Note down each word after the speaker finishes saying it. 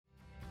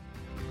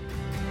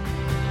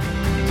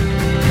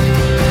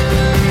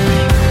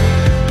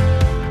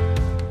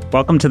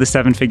Welcome to the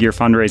Seven Figure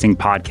Fundraising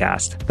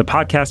Podcast, the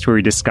podcast where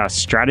we discuss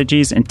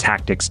strategies and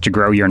tactics to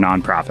grow your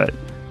nonprofit.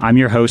 I'm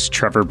your host,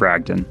 Trevor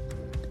Bragdon.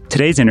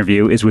 Today's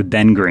interview is with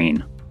Ben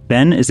Green.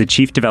 Ben is the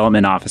Chief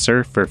Development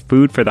Officer for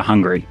Food for the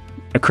Hungry,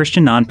 a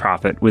Christian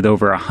nonprofit with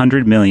over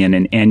 $100 million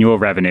in annual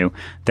revenue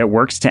that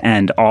works to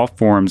end all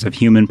forms of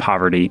human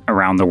poverty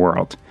around the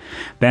world.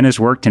 Ben has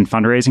worked in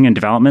fundraising and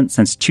development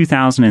since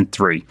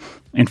 2003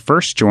 and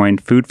first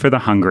joined Food for the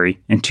Hungry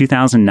in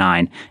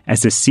 2009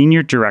 as the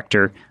Senior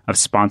Director of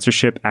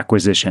Sponsorship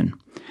Acquisition.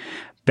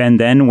 Ben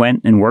then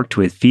went and worked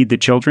with Feed the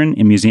Children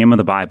and Museum of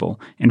the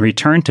Bible and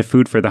returned to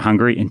Food for the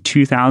Hungry in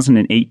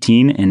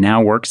 2018 and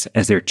now works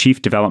as their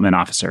Chief Development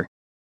Officer.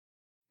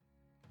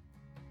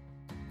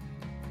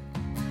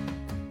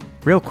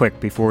 Real quick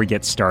before we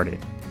get started,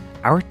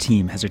 our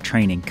team has a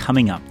training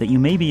coming up that you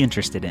may be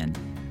interested in.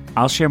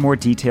 I'll share more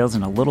details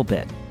in a little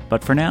bit,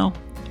 but for now,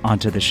 on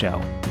to the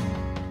show.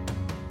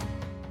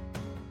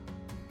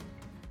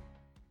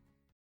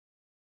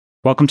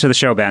 Welcome to the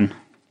show, Ben.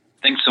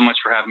 Thanks so much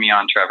for having me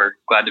on, Trevor.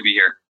 Glad to be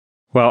here.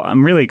 Well,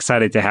 I'm really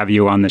excited to have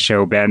you on the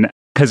show, Ben,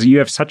 because you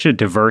have such a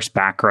diverse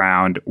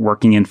background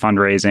working in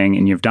fundraising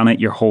and you've done it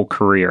your whole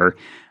career.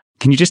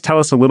 Can you just tell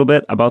us a little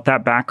bit about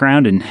that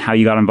background and how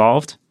you got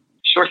involved?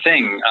 Sure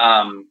thing.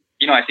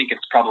 I think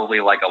it's probably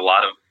like a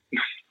lot of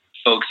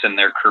folks in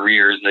their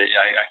careers that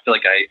I feel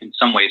like I, in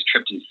some ways,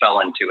 tripped and fell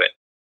into it.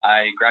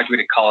 I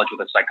graduated college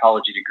with a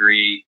psychology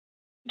degree.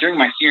 During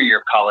my senior year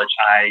of college,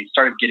 I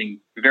started getting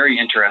very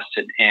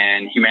interested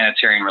in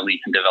humanitarian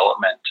relief and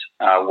development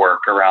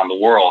work around the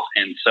world.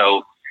 And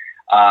so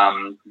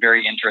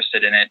very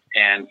interested in it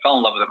and fell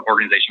in love with an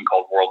organization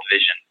called World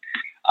Vision,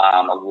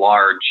 a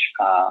large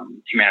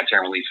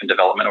humanitarian relief and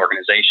development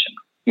organization.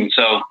 And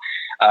so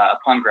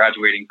upon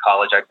graduating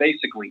college, I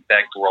basically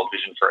begged World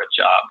Vision for a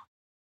job.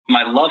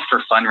 My love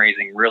for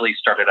fundraising really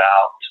started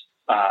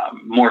out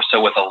more so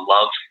with a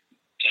love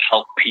to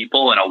help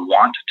people and a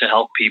want to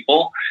help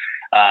people.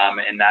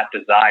 And that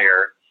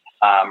desire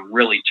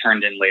really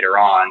turned in later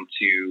on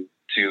to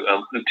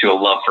a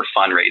love for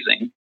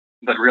fundraising.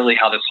 But really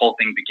how this whole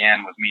thing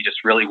began was me just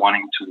really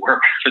wanting to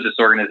work for this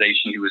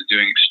organization who was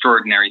doing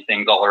extraordinary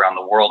things all around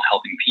the world,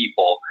 helping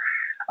people.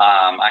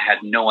 I had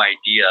no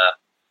idea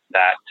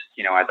that,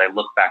 as I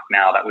look back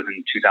now, that was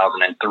in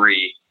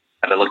 2003.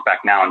 As I look back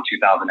now in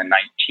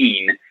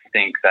 2019, I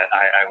think that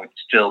I would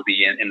still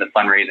be in the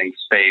fundraising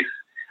space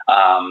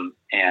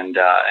and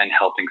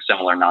helping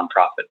similar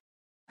nonprofits.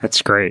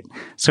 That's great.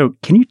 So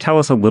can you tell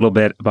us a little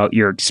bit about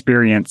your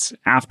experience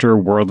after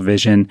World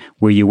Vision,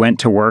 where you went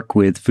to work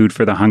with Food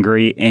for the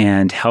Hungry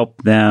and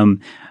help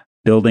them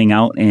building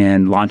out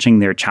and launching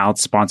their child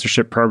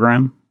sponsorship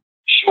program?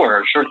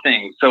 Sure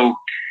thing. So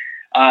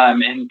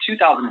in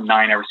 2009,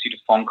 I received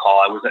a phone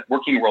call. I was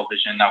working at World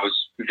Vision. I was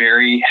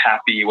very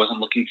happy. I wasn't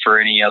looking for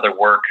any other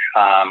work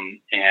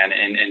and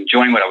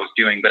enjoying what I was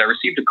doing. But I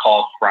received a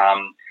call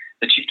from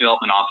the Chief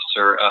Development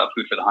Officer of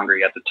Food for the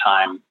Hungry at the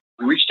time.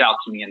 He reached out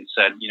to me and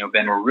said,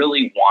 Ben, we're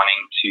really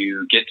wanting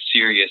to get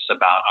serious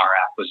about our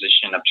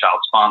acquisition of child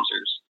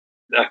sponsors.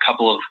 A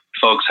couple of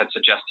folks had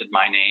suggested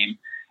my name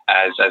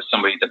as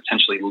somebody to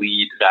potentially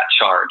lead that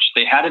charge.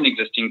 They had an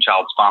existing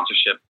child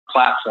sponsorship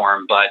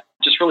platform, but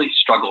just really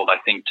struggled, I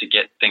think, to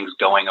get things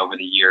going over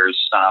the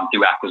years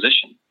through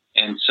acquisition.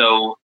 And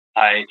so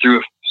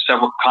through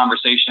several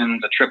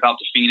conversations, a trip out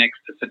to Phoenix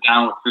to sit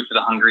down with Food for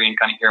the Hungry and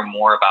kind of hear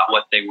more about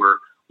what they were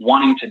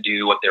wanting to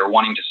do, what they were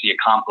wanting to see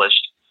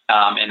accomplished.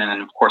 And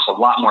then, of course, a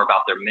lot more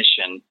about their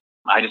mission,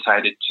 I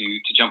decided to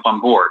jump on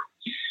board.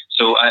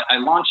 So I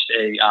launched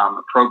a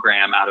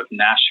program out of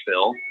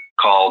Nashville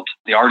called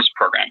the Artist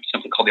Program,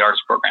 simply called the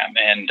Artist Program.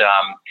 And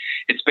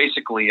it's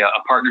basically a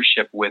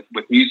partnership with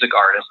music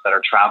artists that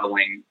are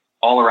traveling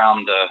all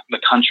around the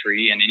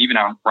country and even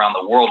around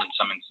the world in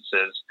some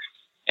instances,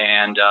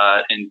 and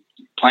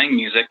playing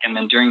music. And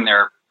then during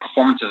their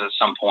performances at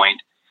some point,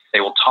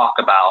 they will talk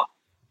about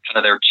kind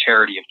of their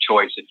charity of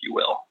choice, if you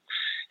will.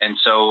 And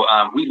so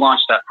we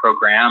launched that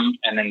program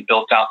and then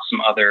built out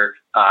some other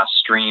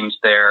streams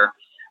there.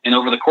 And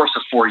over the course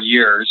of 4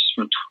 years,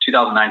 from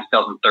 2009 to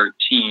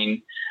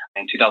 2013,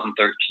 in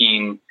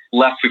 2013,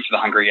 left Food for the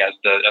Hungry as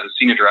the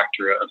Senior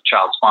Director of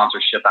Child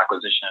Sponsorship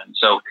Acquisition.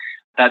 So at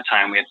that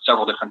time, we had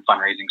several different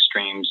fundraising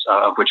streams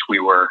of which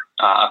we were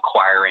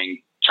acquiring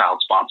child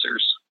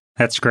sponsors.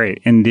 That's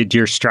great. And did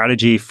your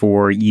strategy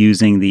for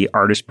using the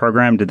Artist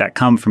Program, did that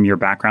come from your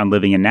background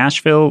living in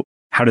Nashville?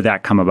 How did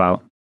that come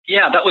about?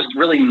 Yeah, that was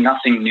really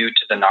nothing new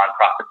to the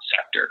nonprofit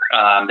sector.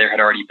 There had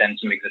already been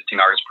some existing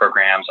artist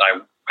programs.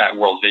 At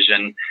World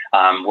Vision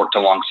worked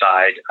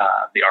alongside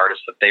the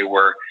artists that they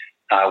were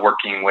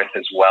working with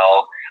as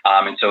well.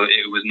 And so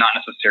it was not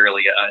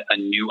necessarily a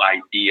new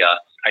idea.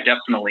 I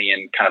definitely,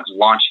 in kind of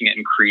launching it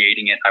and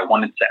creating it, I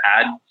wanted to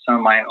add some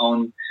of my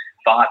own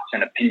thoughts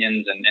and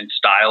opinions and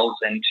styles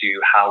into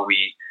how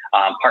we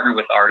partner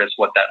with artists,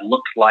 what that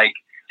looked like,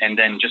 and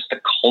then just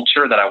the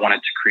culture that I wanted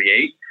to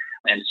create.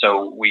 And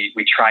so we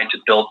tried to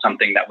build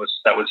something that was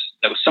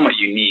somewhat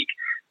unique,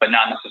 but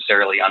not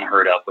necessarily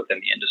unheard of within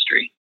the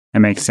industry.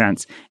 That makes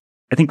sense.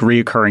 I think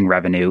reoccurring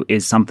revenue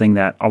is something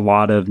that a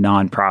lot of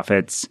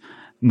nonprofits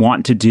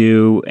want to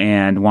do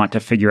and want to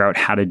figure out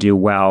how to do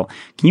well.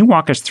 Can you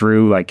walk us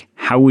through, like,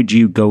 how would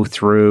you go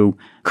through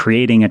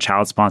creating a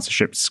child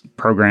sponsorship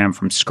program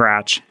from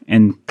scratch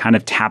and kind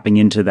of tapping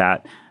into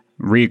that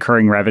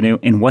reoccurring revenue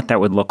and what that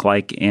would look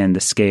like and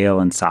the scale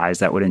and size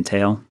that would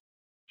entail?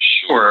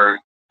 Sure.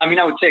 I mean,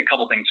 I would say a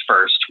couple things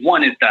first.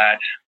 One is that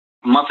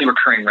monthly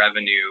recurring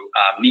revenue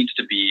needs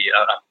to be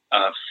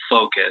a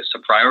focus, a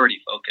priority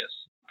focus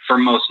for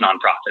most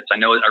nonprofits.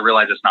 I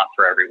realize it's not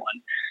for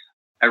everyone.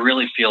 I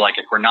really feel like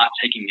if we're not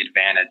taking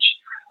advantage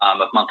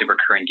of monthly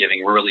recurring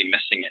giving, we're really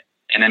missing it.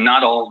 And then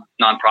not all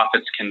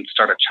nonprofits can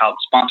start a child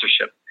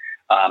sponsorship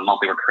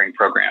monthly recurring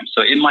program.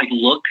 So it might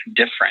look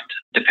different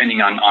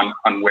depending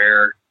on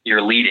where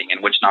you're leading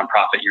and which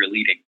nonprofit you're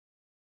leading.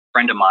 A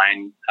friend of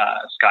mine,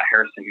 Scott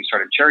Harrison, who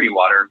started Charity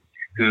Water,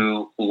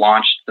 who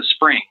launched The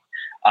Spring.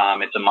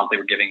 It's a monthly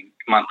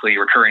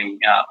recurring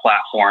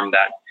platform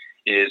that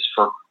is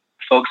for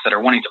folks that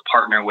are wanting to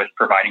partner with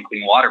providing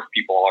clean water for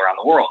people all around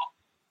the world.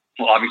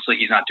 Well, obviously,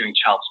 he's not doing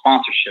child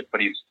sponsorship,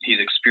 but he's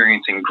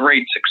experiencing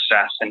great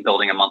success in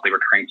building a monthly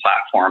recurring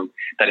platform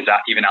that is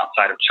even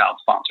outside of child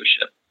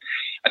sponsorship.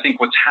 I think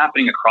what's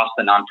happening across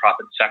the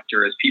nonprofit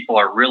sector is people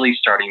are really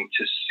starting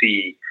to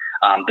see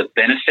the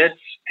benefits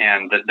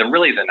and the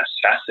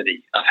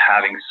necessity of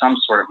having some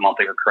sort of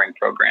monthly recurring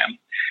program.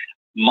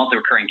 Monthly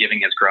recurring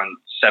giving has grown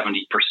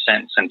 70%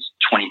 since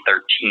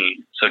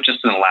 2013. So just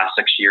in the last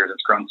 6 years,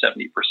 it's grown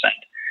 70%.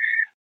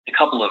 A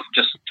couple of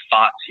just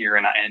thoughts here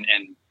and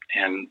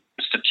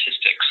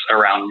statistics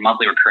around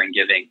monthly recurring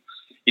giving.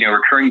 You know,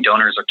 recurring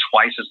donors are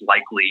twice as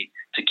likely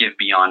to give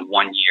beyond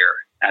 1 year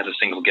as a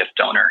single gift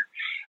donor.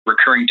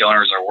 Recurring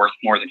donors are worth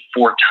more than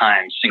 4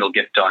 times single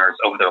gift donors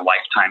over their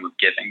lifetime of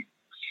giving.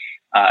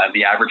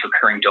 The average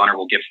recurring donor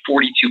will give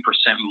 42%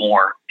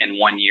 more in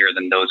 1 year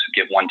than those who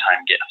give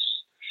one-time gifts.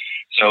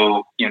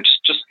 So, you know,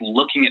 just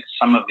looking at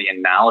some of the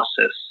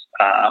analysis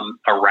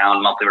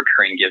around monthly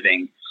recurring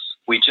giving,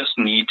 we just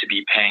need to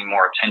be paying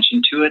more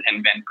attention to it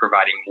and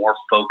providing more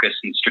focus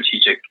and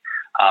strategic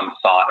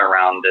thought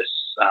around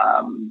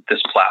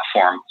this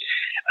platform.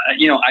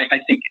 I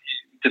think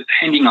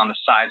depending on the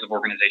size of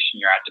organization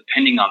you're at,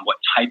 depending on what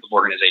type of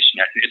organization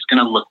you're at, it's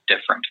going to look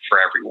different for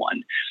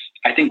everyone.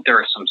 I think there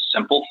are some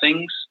simple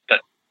things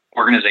that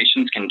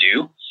organizations can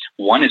do.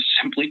 One is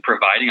simply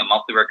providing a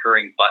monthly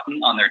recurring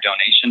button on their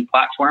donation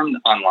platform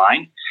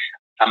online.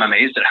 I'm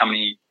amazed at how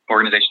many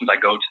organizations I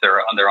go to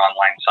their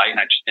online site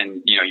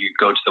and you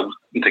go to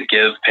the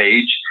give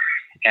page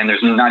and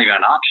there's not even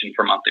an option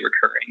for monthly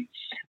recurring.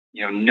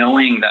 You know,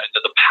 knowing that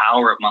the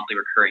power of monthly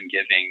recurring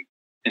giving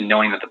and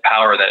knowing that the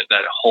power that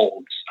it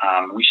holds,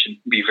 we should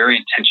be very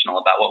intentional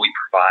about what we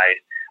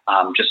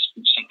provide. Just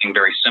something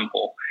very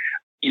simple.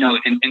 You know,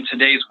 in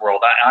today's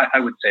world, I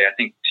would say, I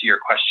think to your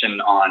question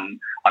on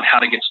how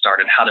to get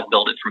started, how to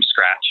build it from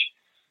scratch.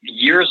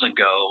 Years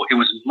ago, it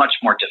was much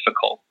more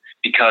difficult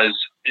because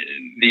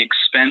the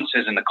expense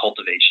is in the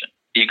cultivation.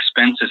 The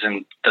expense is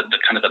in the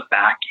kind of the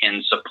back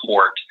end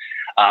support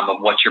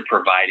of what you're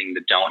providing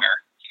the donor.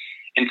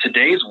 In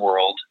today's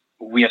world,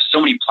 we have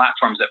so many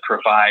platforms that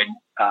provide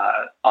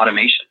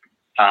automation.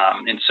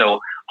 And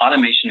so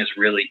automation is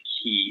really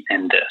key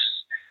in this.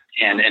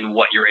 And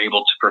what you're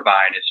able to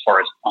provide as far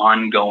as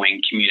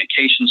ongoing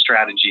communication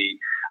strategy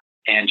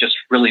and just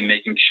really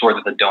making sure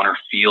that the donor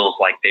feels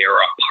like they are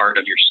a part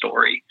of your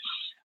story.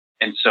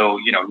 And so,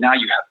 you know, now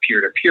you have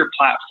peer-to-peer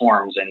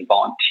platforms and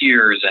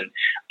volunteers and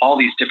all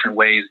these different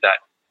ways that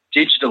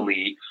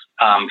digitally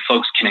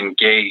folks can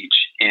engage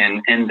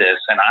in this.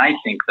 And I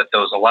think that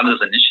a lot of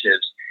those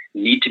initiatives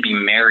need to be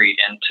married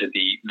into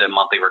the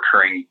monthly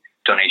recurring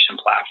donation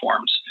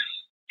platforms.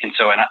 And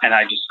so,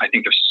 I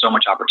think there's so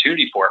much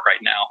opportunity for it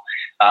right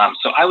now.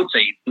 So I would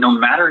say, no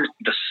matter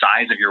the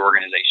size of your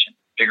organization,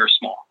 big or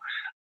small,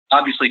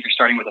 obviously, if you're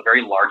starting with a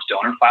very large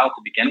donor file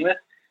to begin with,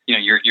 you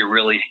know, you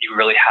really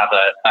have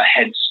a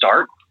head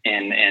start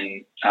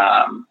in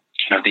kind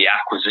of the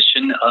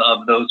acquisition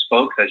of those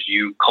folks as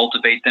you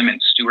cultivate them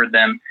and steward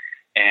them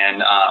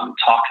and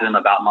talk to them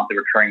about monthly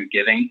recurring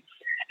giving.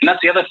 And that's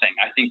the other thing.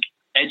 I think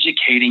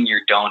educating your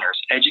donors,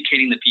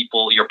 educating the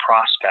people, your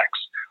prospects,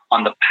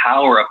 on the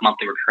power of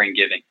monthly recurring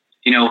giving.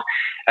 You know,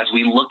 as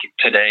we look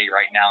today,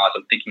 right now, as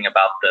I'm thinking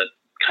about the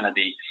kind of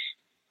the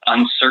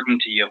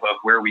uncertainty of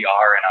where we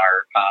are in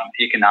our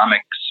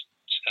economic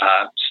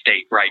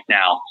state right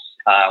now,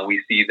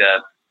 we see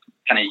the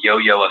kind of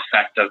yo-yo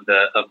effect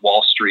of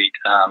Wall Street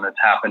that's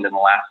happened in the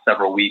last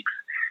several weeks.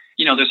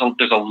 You know, there's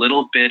a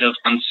little bit of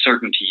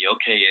uncertainty.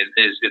 Okay,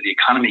 is the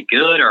economy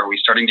good, or are we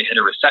starting to hit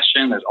a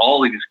recession? There's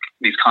all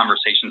these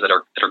conversations that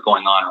are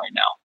going on right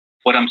now.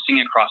 What I'm seeing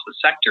across the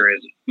sector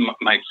is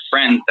my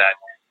friends that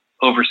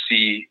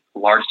oversee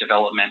large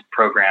development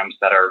programs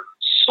that are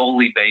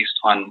solely based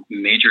on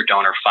major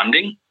donor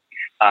funding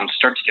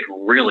start to get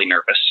really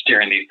nervous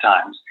during these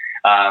times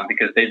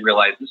because they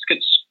realize this could,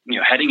 you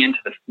know, heading into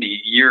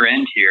the year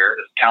end here,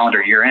 this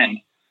calendar year end,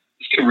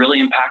 this could really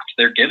impact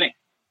their giving.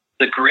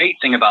 The great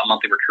thing about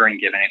monthly recurring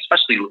giving,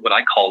 especially what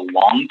I call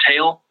long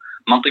tail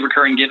monthly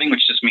recurring giving,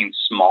 which just means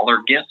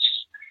smaller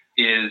gifts,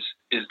 is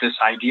this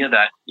idea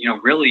that,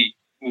 really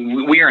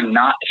we are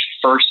not the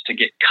first to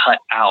get cut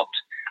out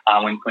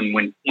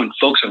when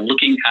folks are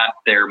looking at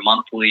their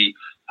monthly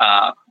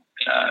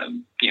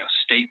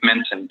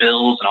statements and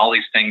bills and all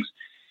these things.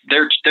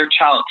 Their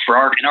child,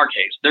 in our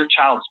case, their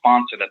child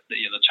sponsor, that the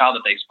child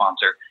that they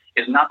sponsor,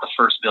 is not the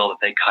first bill that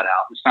they cut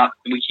out. It's not.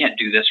 We can't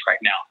do this right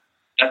now.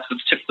 That's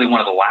typically one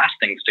of the last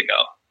things to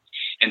go.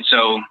 And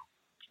so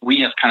we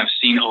have kind of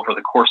seen over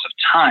the course of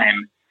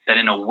time that,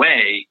 in a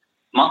way,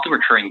 monthly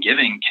recurring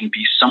giving can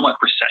be somewhat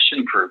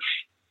recession proof.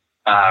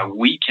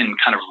 We can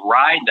kind of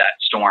ride that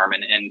storm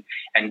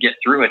and get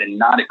through it and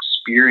not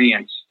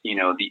experience,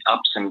 the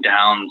ups and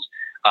downs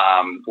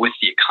with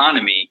the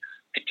economy.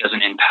 It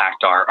doesn't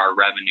impact our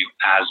revenue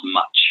as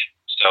much.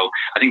 So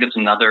I think that's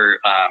another,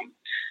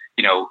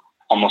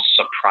 almost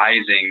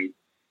surprising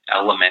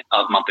element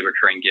of monthly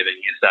recurring giving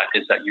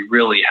is that you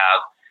really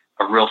have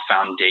a real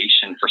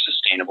foundation for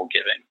sustainable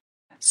giving.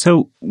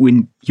 So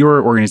when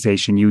your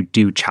organization, you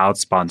do child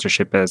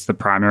sponsorship as the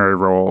primary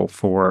role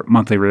for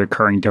monthly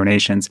recurring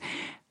donations,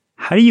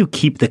 how do you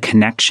keep the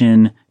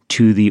connection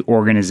to the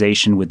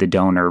organization with the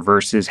donor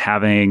versus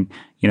having,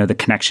 the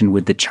connection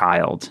with the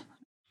child?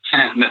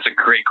 That's a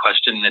great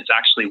question. And it's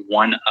actually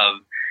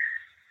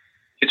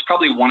it's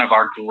probably one of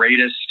our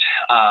greatest,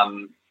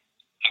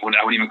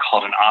 I would even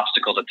call it an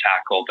obstacle to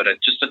tackle, but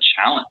it's just a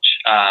challenge.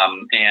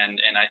 And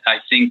I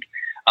think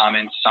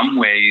in some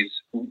ways,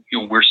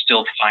 we're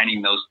still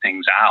finding those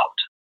things out,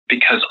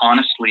 because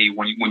honestly,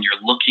 when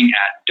you're looking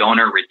at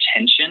donor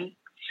retention,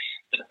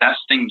 the best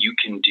thing you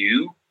can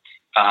do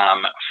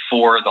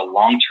for the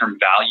long-term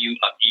value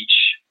of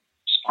each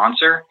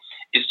sponsor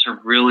is to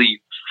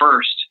really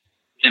first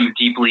them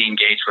deeply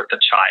engage with the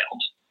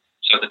child.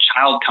 So the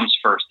child comes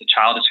first. The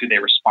child is who they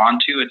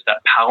respond to. It's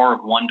that power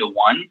of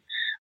one-to-one.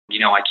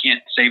 I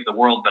can't save the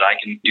world, but I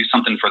can do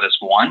something for this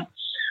one.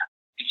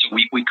 So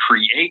we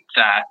create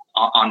that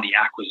on the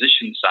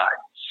acquisition side.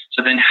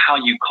 So then how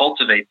you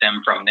cultivate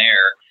them from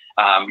there,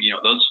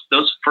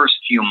 those first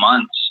few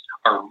months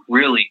are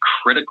really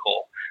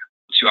critical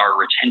to our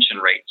retention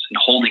rates and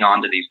holding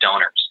on to these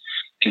donors.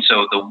 And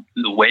so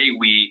the way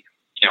we,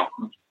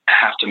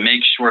 have to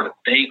make sure that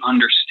they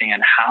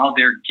understand how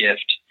their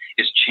gift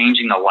is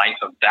changing the life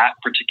of that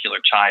particular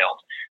child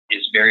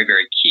is very,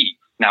 very key.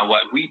 Now,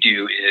 what we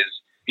do is,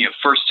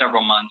 first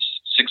several months,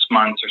 6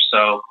 months or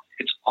so,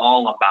 it's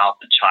all about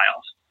the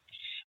child.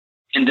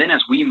 And then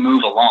as we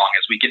move along,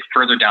 as we get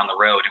further down the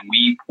road and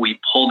we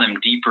pull them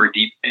deeper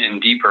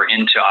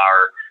into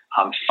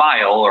our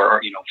file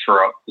or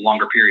for a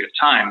longer period of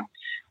time,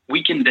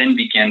 we can then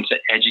begin to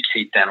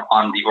educate them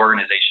on the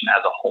organization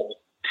as a whole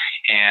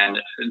and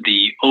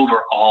the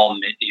overall,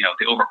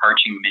 the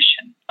overarching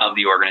mission of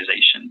the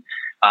organization.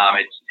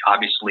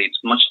 It's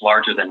much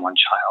larger than one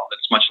child.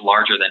 It's much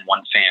larger than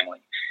one family.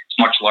 It's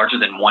much larger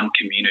than one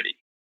community.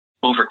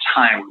 Over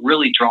time,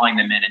 really drawing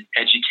them in and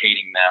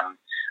educating them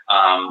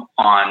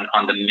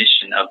on the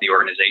mission of the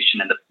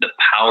organization and the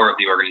power of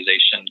the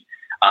organization,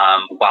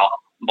 while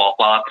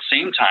at the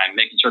same time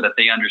making sure that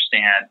they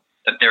understand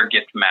that their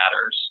gift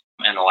matters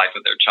in the life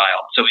of their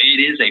child. So it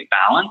is a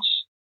balance,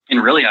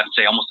 and really I'd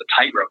say almost a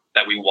tightrope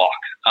that we walk,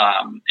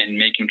 in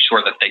making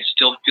sure that they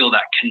still feel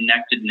that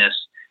connectedness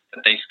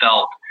that they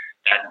felt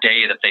that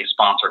day that they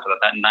sponsored, or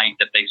that night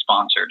that they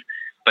sponsored,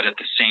 but at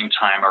the same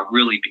time are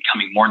really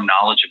becoming more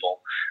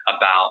knowledgeable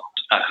about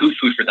who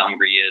Food for the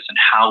Hungry is and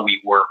how we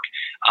work,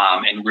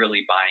 and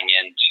really buying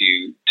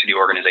into the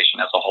organization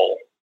as a whole.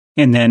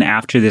 And then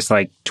after this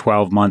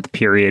 12-month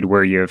period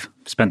where you've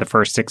spent the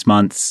first 6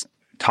 months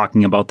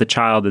talking about the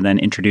child and then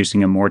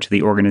introducing them more to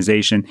the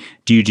organization,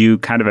 do you do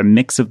kind of a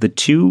mix of the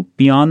two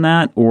beyond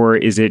that? Or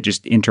is it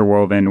just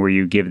interwoven where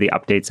you give the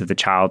updates of the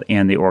child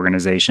and the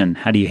organization?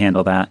 How do you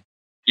handle that?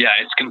 Yeah,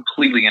 it's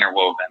completely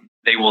interwoven.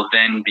 They will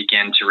then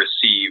begin to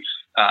receive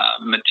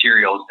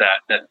materials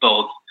that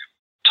both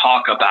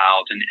talk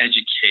about and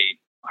educate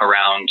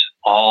around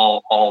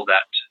all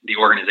that the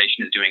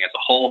organization is doing as a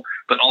whole,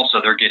 but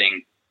also they're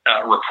getting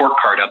report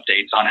card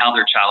updates on how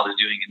their child is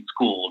doing in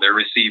school. They're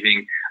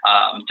receiving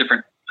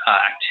different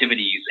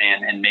activities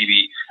and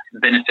maybe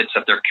benefits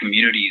of their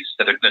communities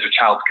that their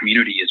child's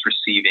community is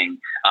receiving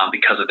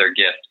because of their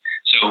gift.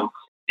 So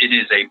it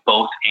is a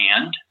both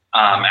and.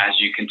 As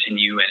you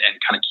continue and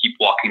kind of keep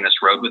walking this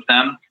road with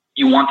them,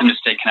 you want them to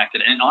stay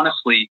connected. And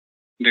honestly,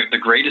 the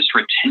greatest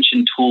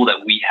retention tool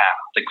that we have,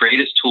 the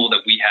greatest tool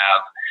that we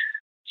have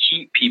to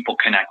keep people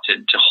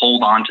connected, to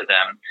hold on to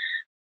them,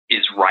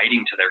 is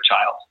writing to their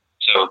child.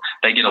 So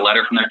they get a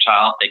letter from their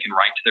child, they can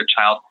write to their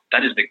child.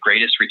 That is the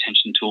greatest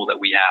retention tool that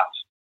we have.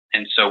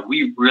 And so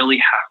we really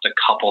have to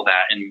couple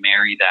that and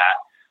marry that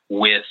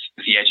with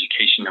the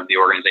education of the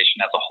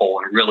organization as a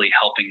whole, and really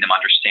helping them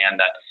understand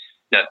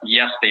that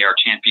yes, they are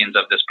champions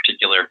of this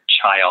particular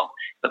child,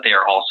 but they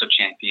are also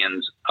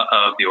champions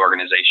of the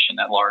organization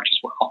at large as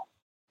well.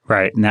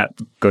 Right. And that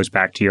goes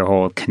back to your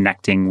whole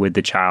connecting with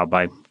the child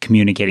by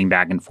communicating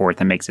back and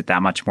forth and makes it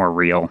that much more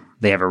real.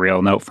 They have a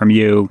real note from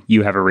you.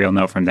 You have a real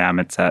note from them.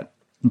 It's that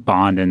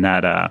bond and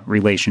that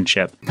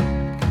relationship.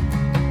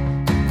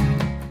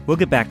 We'll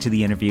get back to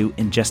the interview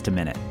in just a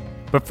minute.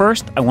 But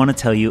first, I want to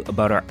tell you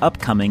about our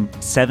upcoming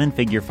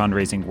 7-Figure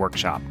Fundraising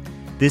Workshop,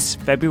 this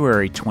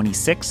February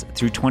 26th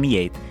through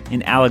 28th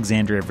in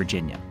Alexandria,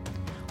 Virginia.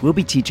 We'll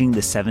be teaching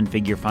the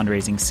 7-Figure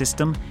Fundraising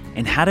System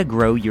and how to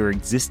grow your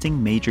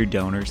existing major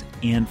donors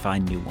and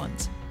find new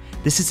ones.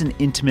 This is an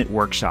intimate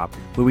workshop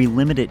where we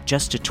limit it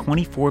just to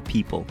 24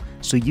 people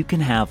so you can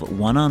have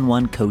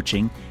one-on-one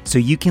coaching so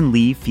you can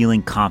leave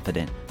feeling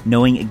confident,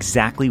 knowing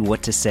exactly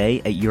what to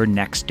say at your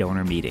next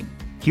donor meeting.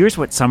 Here's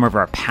what some of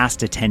our past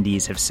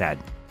attendees have said.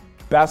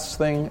 Best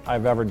thing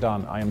I've ever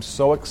done. I am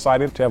so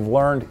excited to have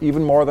learned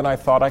even more than I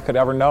thought I could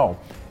ever know.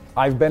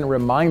 I've been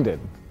reminded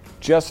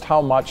just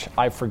how much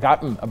I've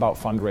forgotten about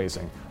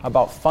fundraising,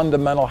 about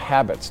fundamental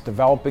habits,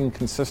 developing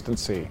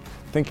consistency,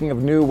 thinking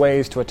of new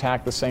ways to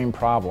attack the same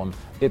problem.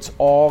 It's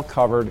all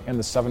covered in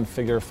the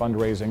 7-Figure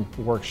Fundraising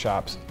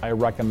Workshops. I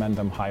recommend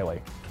them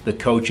highly. The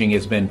coaching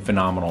has been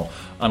phenomenal,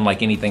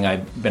 unlike anything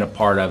I've been a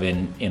part of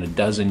in a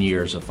dozen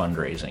years of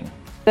fundraising.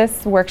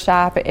 This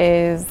workshop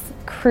is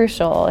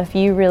crucial if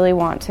you really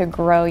want to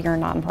grow your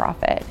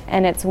nonprofit,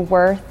 and it's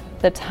worth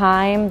the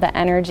time, the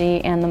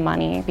energy, and the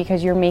money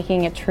because you're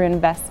making a true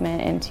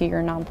investment into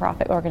your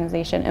nonprofit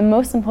organization and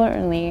most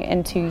importantly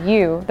into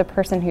you, the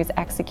person who's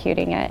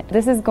executing it.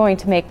 This is going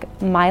to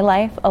make my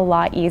life a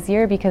lot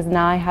easier because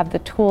now I have the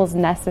tools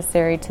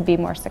necessary to be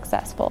more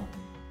successful.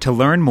 To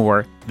learn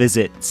more,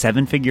 visit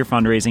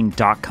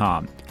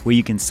 7figurefundraising.com where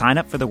you can sign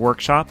up for the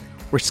workshop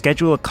or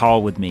schedule a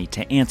call with me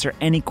to answer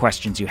any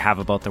questions you have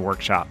about the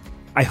workshop.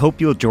 I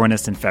hope you'll join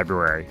us in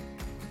February.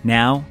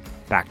 Now,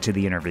 back to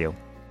the interview.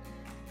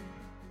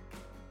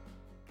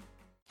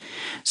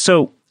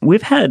 So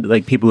we've had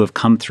people who have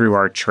come through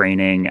our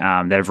training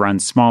that have run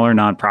smaller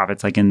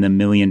nonprofits, like in the $1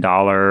 million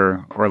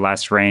or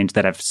less range,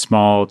 that have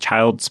small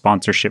child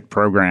sponsorship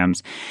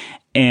programs,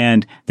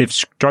 and they've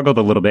struggled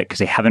a little bit because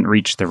they haven't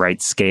reached the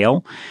right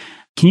scale.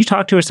 Can you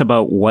talk to us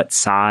about what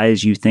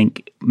size you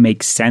think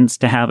makes sense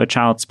to have a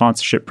child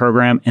sponsorship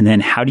program? And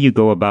then how do you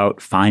go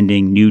about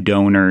finding new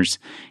donors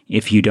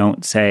if you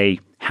don't, say,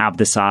 have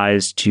the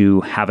size to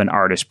have an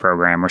artist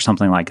program or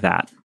something like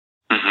that?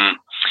 Mm-hmm.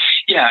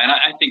 Yeah, and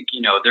I think,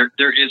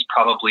 there is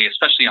probably,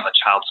 especially on the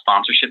child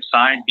sponsorship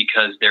side,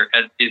 because there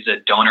is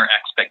a donor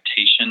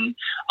expectation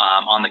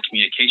on the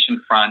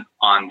communication front,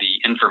 on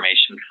the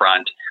information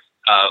front,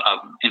 of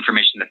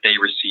information that they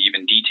receive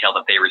and detail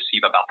that they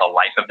receive about the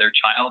life of their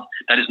child.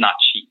 That is not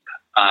cheap.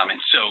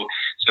 And so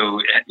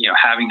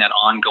having that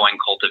ongoing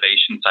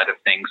cultivation side of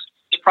things,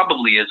 it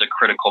probably is a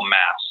critical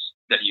mass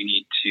that you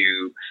need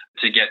to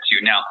get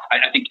to. Now,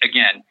 I think,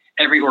 again,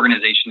 every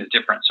organization is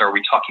different. So are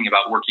we talking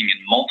about working in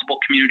multiple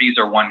communities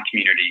or one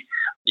community?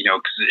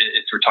 Because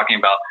if we're talking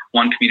about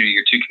one community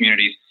or two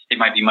communities, it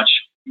might be much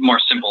more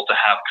simple to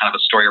have kind of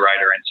a story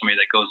writer and somebody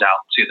that goes out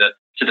to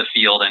the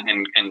field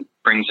and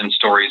brings in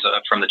stories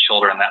from the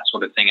children, that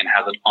sort of thing, and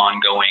has an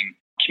ongoing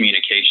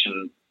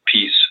communication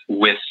piece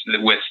with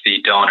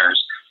the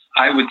donors.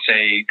 I would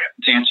say,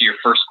 to answer your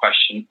first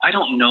question, I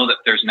don't know that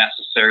there's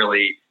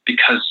necessarily,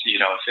 because,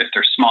 if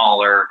they're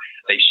smaller,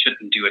 they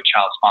shouldn't do a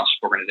child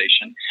sponsorship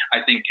organization.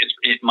 I think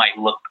it might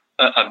look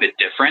a bit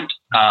different.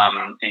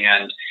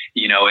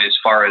 As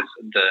far as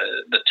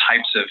the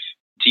types of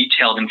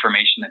detailed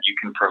information that you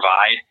can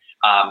provide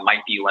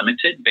might be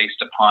limited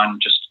based upon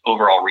just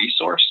overall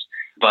resource.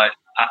 But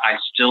I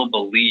still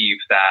believe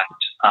that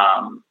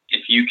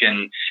if you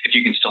can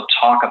still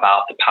talk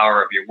about the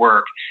power of your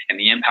work and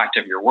the impact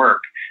of your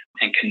work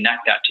and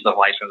connect that to the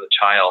life of the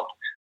child,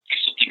 I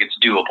still think it's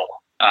doable.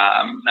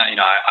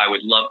 I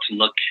would love to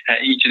look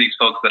at each of these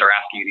folks that are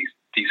asking you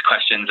these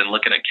questions and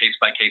look at a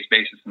case-by-case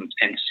basis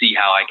and see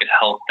how I could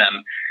help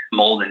them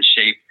mold and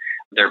shape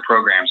their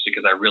programs,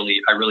 because I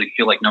really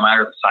feel like no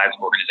matter the size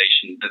of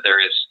organization, that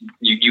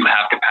you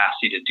have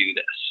capacity to do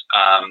this.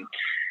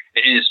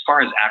 As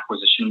far as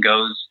acquisition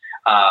goes,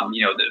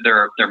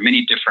 there are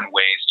many different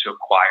ways to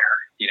acquire.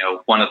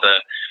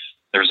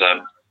 There's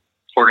a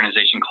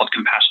organization called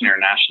Compassion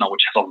International,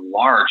 which has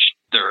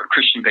they're a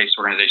Christian-based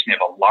organization. They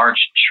have a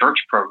large church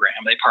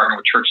program. They partner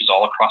with churches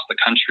all across the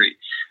country,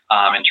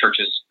 and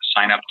churches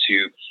sign up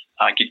to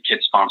get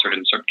kids sponsored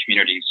in certain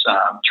communities.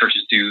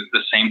 Churches do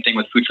the same thing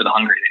with Food for the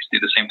Hungry. They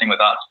do the same thing with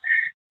us.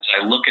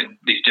 So I look at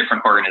these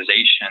different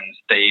organizations.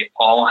 They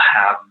all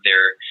have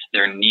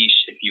their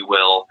niche, if you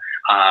will,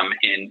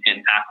 in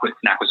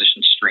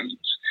acquisition streams.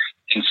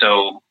 And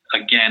so,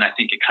 again, I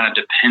think it kind of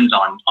depends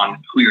on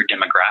who your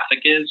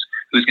demographic is,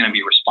 who's going to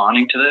be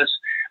responding to this.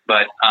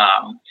 But,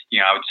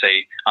 I would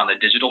say on the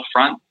digital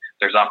front,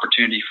 there's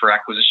opportunity for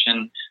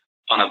acquisition.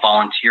 On a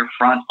volunteer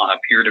front, on a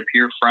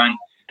peer-to-peer front,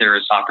 there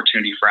is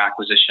opportunity for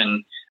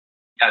acquisition.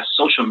 As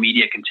social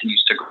media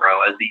continues to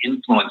grow, as the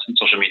influence in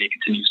social media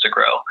continues to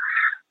grow,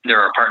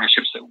 there are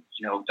partnerships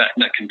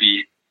that can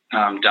be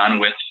done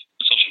with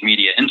social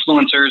media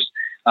influencers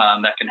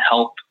that can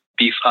help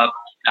beef up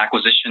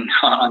acquisition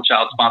on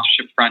child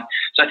sponsorship front.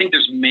 So I think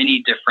there's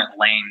many different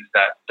lanes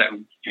that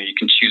you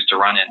can choose to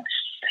run in.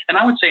 And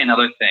I would say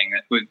another thing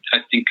that I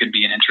think could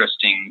be an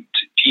interesting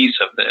piece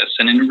of this,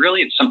 and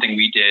really it's something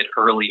we did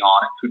early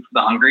on at Food for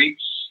the Hungry,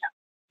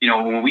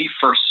 when we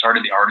first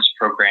started the artist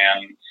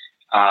program,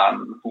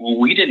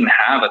 we didn't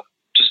have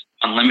just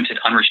unlimited,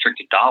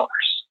 unrestricted dollars.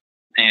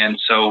 And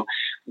so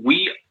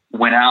we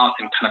went out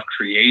and kind of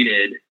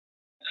created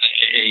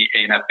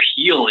an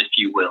appeal, if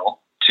you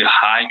will, to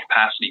high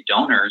capacity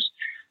donors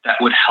that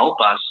would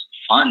help us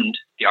fund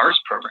the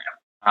artist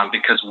program,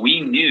 because we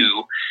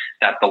knew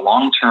that the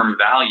long-term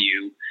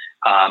value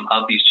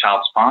of these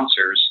child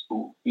sponsors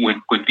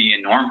would be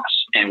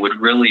enormous and would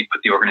really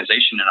put the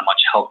organization in a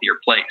much healthier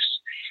place.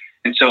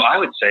 And so I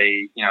would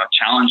say,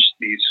 challenge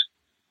these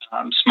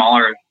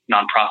smaller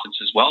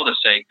nonprofits as well to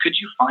say, could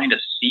you find a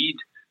seed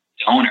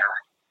donor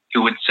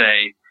who would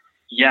say,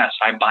 yes,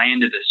 I buy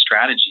into this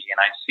strategy and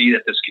I see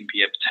that this could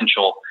be a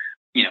potential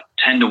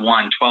 10 to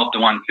 1, 12 to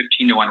 1,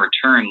 15 to 1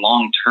 return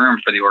long term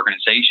for the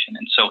organization.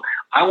 And so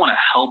I want to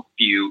help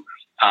you,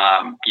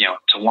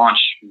 to launch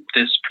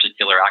this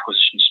particular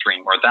acquisition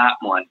stream or that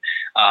one.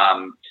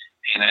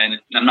 And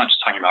I'm not just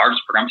talking about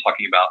artist program, I'm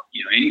talking about,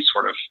 any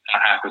sort of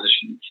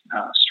acquisition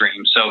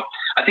stream. So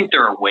I think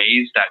there are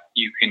ways that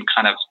you can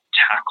kind of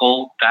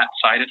tackle that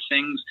side of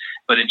things,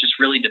 but it just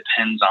really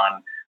depends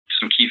on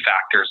some key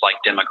factors like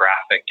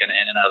demographic and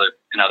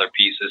other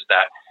pieces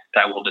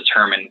that will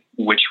determine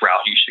which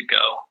route you should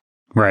go.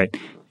 Right.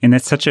 And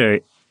that's such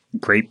a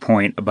great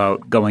point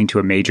about going to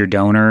a major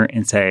donor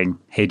and saying,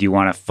 hey, do you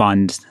want to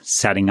fund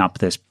setting up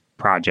this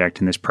project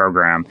and this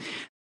program?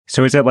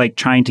 So is it like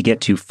trying to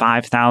get to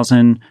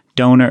 5,000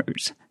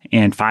 donors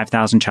and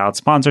 5,000 child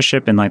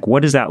sponsorship? And like,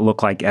 what does that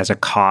look like as a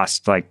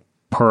cost, like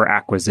per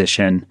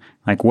acquisition?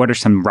 Like, what are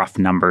some rough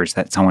numbers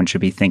that someone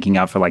should be thinking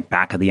of for like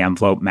back of the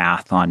envelope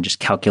math on just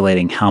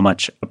calculating how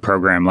much a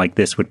program like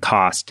this would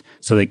cost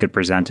so they could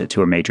present it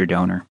to a major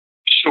donor?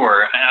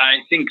 Sure. And I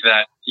think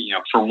that,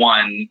 for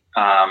one,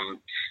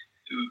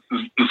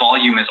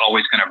 volume is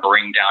always going to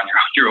bring down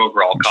your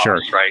overall costs, sure.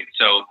 Right?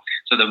 So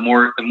the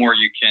more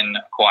you can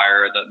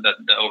acquire,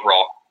 the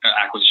overall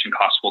acquisition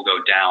costs will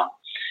go down.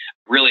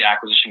 Really,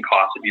 acquisition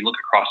costs, if you look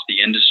across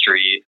the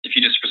industry, if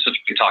you're just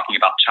specifically talking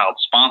about child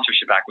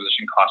sponsorship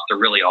acquisition costs, they're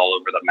really all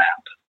over the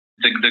map.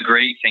 The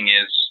great thing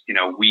is,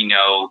 we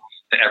know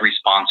that every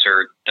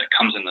sponsor that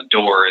comes in the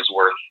door is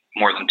worth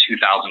more than $2,000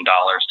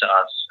 to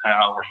us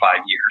over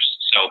 5 years.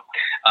 So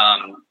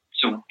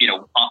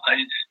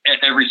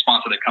every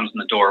sponsor that comes in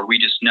the door, we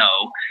just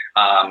know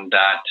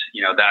that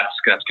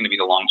that's going to be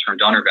the long-term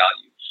donor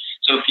value.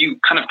 So if you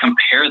kind of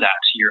compare that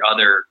to your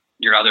other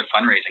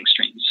fundraising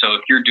streams, so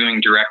if you're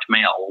doing direct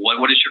mail,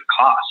 what is your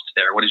cost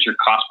there? What is your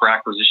cost per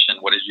acquisition?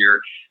 What is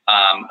your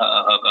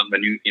of a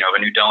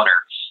new donor,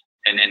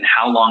 and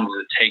how long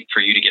does it take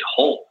for you to get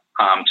whole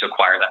to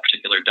acquire that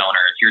particular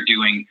donor? If you're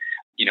doing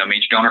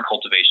major donor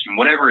cultivation,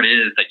 whatever it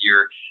is that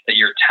you're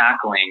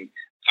tackling,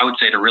 I would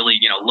say to really,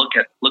 look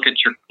at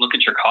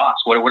your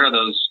costs. What are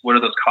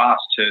those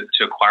costs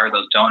to acquire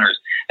those donors?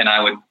 And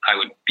I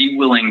would be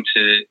willing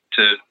to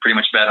pretty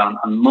much bet on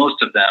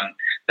most of them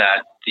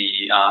that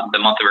the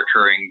monthly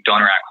recurring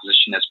donor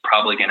acquisition is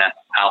probably going to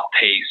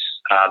outpace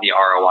the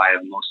ROI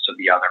of most of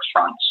the other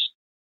fronts.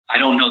 I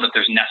don't know that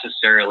there's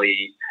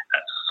necessarily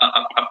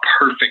a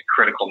perfect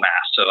critical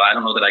mass. So I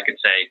don't know that I could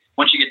say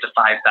once you get to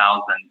 5,000,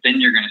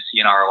 then you're going to see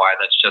an ROI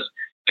that's just,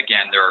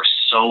 again, there are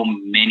so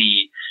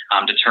many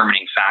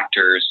determining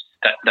factors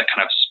that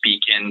kind of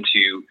speak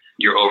into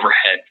your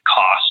overhead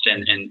cost.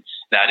 And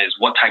that is,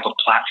 what type of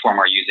platform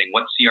are you using?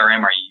 What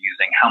CRM are you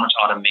using? How much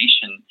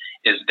automation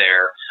is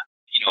there?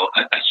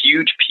 A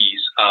huge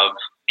piece of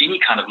any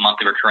kind of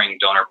monthly recurring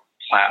donor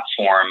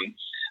platform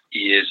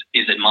is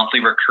it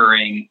monthly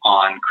recurring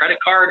on credit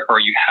card, or are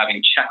you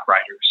having check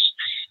writers?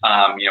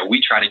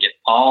 We try to get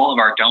all of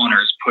our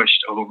donors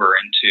pushed over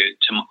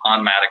into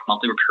automatic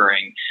monthly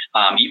recurring,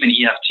 even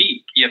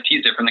EFT. EFT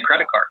is different than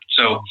credit card.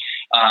 So,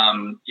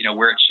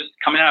 where it's just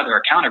coming out of their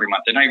account every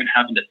month. They're not even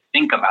having to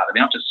think about it. They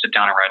don't have to sit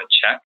down and write a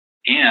check.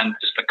 And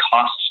just the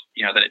cost,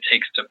 that it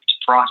takes to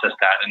process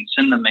that and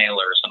send the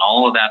mailers and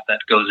all of that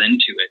goes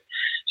into it.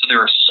 So there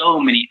are so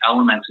many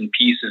elements and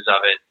pieces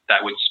of it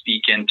that would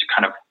speak into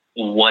kind of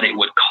what it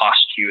would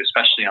cost you,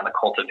 especially on the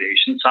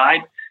cultivation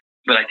side.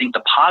 But I think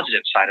the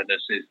positive side of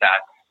this is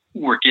that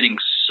we're getting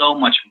so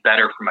much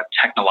better from a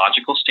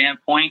technological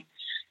standpoint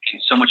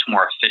and so much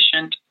more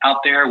efficient out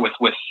there with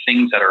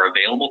things that are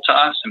available to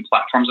us and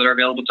platforms that are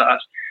available to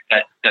us,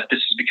 that this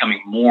is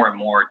becoming more and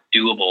more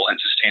doable and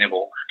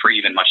sustainable for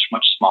even much,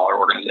 much smaller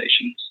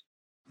organizations.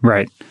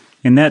 Right.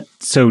 And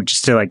so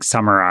just to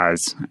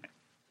summarize,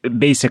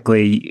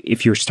 basically,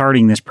 if you're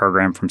starting this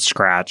program from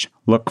scratch,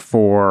 look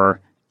for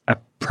a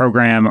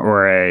program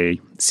or a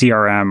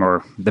CRM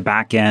or the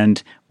back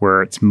end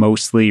where it's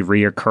mostly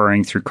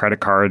reoccurring through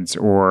credit cards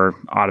or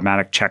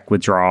automatic check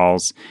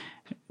withdrawals.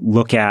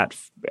 Look at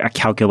a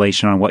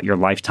calculation on what your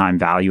lifetime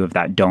value of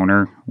that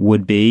donor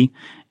would be,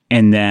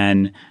 and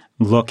then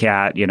look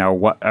at,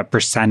 what a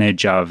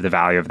percentage of the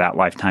value of that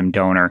lifetime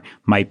donor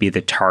might be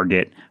the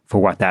target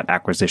for what that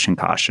acquisition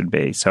cost should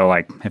be. So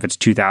if it's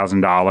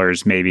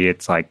 $2,000, maybe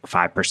it's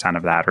 5%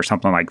 of that or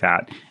something like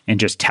that, and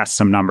just test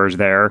some numbers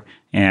there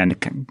and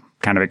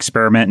kind of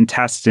experiment and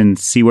test and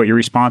see what your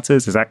response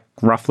is. Is that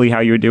roughly how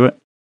you would do it?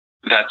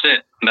 That's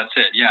it.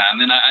 Yeah.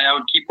 And then I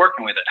would keep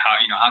working with it. How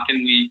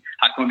can we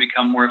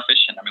become more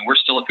efficient? I mean, we're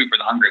still a Food for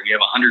the Hungry. We have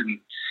 100 and,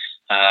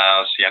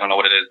 I don't know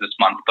what it is this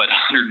month, but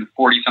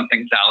 140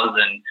 something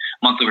thousand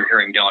monthly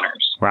recurring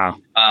donors. Wow.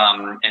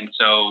 And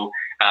so,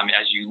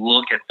 as you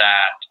look at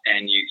that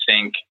and you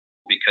think,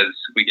 because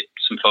we get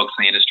some folks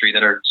in the industry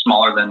that are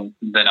smaller than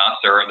us,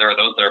 or there are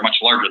those that are much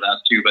larger than us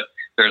too, but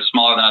they're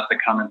smaller than us that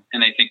come in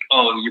and they think,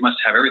 oh, you must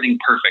have everything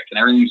perfect and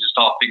everything's just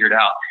all figured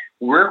out.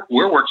 We're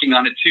working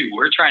on it too.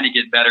 We're trying to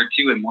get better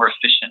too and more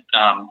efficient.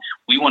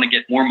 We want to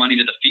get more money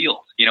to the field.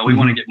 We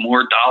want to get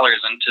more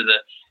dollars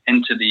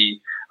into the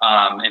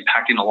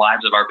impacting the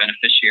lives of our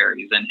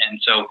beneficiaries.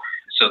 And so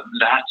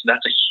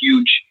that's a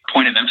huge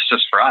point of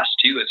emphasis for us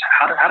too, is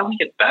how do we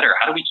get better?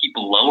 How do we keep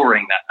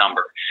lowering that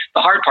number?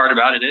 The hard part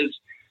about it is,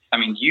 I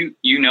mean,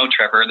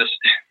 Trevor,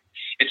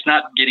 it's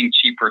not getting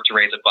cheaper to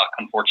raise a buck,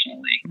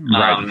 unfortunately.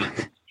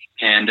 Right.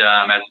 And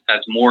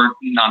as more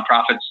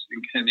nonprofits,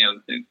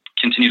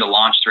 continue to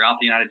launch throughout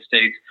the United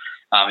States,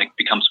 it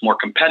becomes more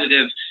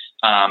competitive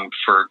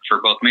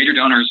for both major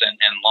donors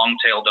and long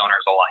tail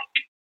donors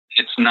alike.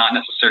 It's not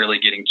necessarily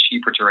getting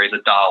cheaper to raise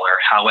 $1.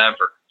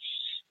 However,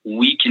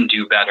 we can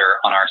do better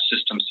on our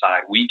system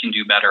side. We can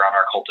do better on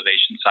our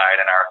cultivation side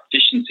and our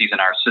efficiencies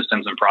in our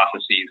systems and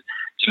processes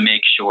to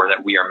make sure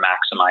that we are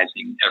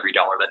maximizing every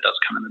dollar that does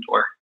come in the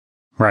door.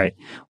 Right.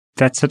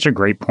 That's such a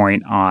great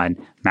point on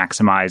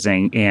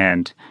maximizing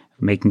and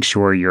making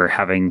sure you're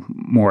having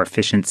more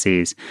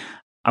efficiencies.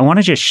 I want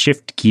to just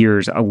shift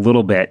gears a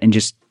little bit and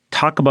just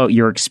talk about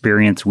your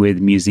experience with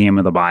Museum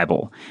of the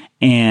Bible.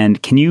 And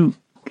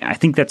I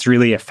think that's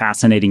really a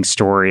fascinating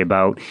story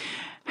about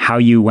how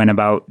you went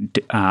about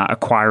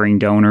acquiring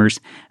donors.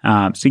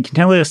 So you can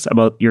tell us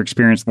about your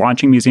experience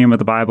launching Museum of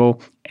the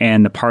Bible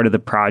and the part of the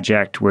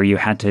project where you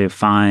had to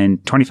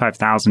find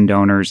 25,000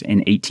 donors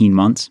in 18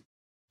 months.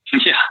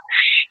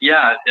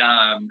 Yeah.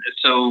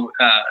 So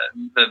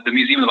the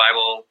Museum of the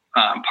Bible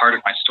part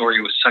of my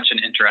story was such an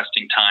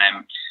interesting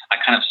time. I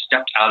kind of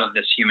stepped out of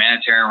this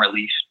humanitarian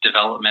relief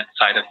development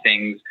side of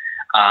things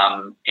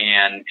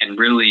and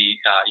really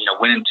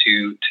went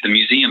into the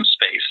museum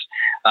space.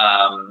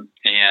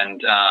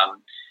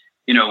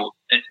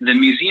 The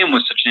museum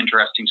was such an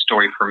interesting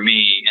story for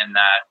me in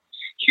that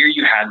here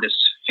you had this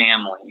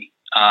family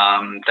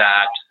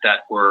that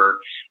were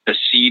the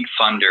seed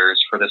funders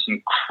for this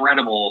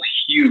incredible,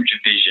 huge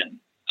vision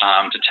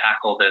to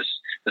tackle this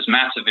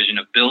massive vision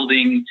of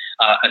building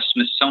a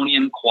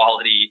Smithsonian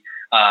quality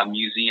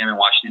museum in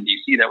Washington,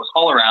 D.C. that was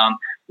all around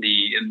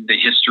the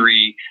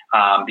history,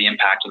 the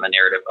impact, and the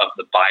narrative of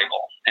the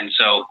Bible. And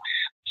so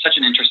such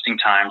an interesting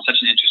time,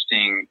 such an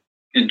interesting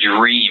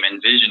dream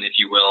and vision, if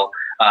you will,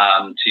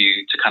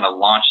 to kind of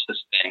launch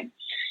this thing.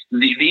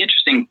 The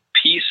interesting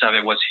piece of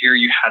it was here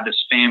you had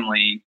this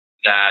family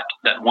that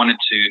wanted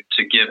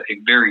to give a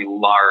very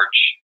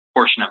large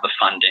portion of the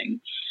funding,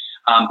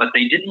 but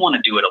they didn't want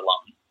to do it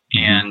alone.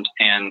 And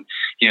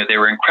they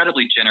were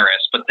incredibly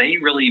generous, but they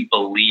really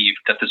believed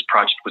that this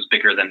project was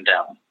bigger than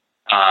them.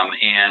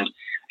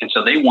 And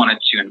so they wanted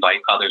to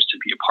invite others to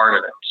be a part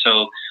of it.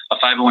 So a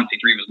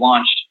 501c3 was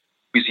launched,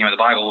 Museum of the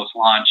Bible was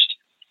launched,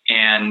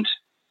 and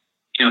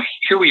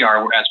here we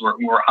are as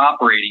we're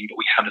operating, but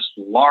we have this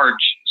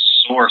large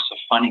source of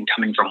funding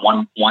coming from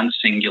one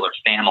singular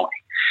family.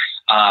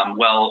 From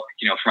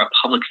a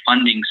public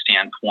funding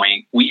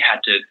standpoint, we had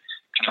to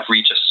kind of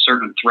reach a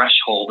certain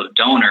threshold of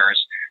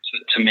donors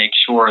to make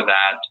sure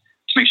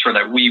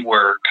that we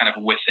were kind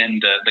of within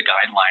the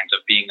guidelines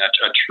of being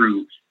a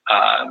true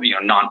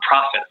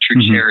nonprofit,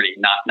 true charity,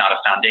 not a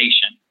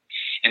foundation.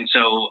 And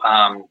so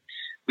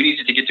we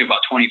needed to get to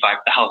about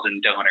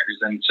 25,000 donors.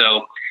 And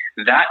so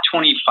that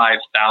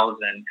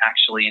 25,000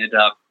 actually ended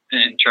up,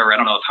 and Trevor, I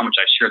don't know how much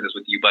I shared this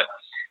with you, but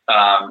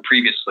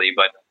previously,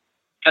 but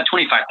that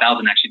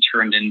 25,000 actually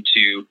turned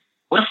into,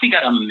 what if we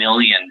got 1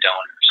 million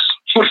donors?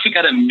 What if we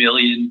got 1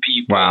 million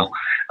people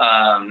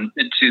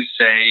to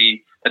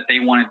say that they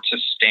wanted to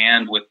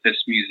stand with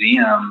this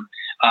museum?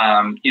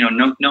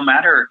 No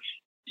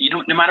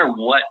matter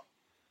what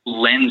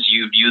lens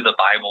you view the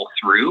Bible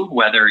through,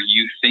 whether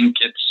you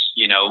think it's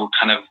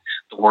kind of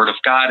the Word of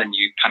God and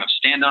you kind of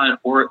stand on it,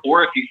 or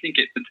if you think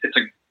it's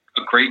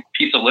a great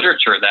piece of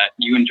literature that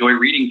you enjoy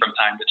reading from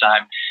time to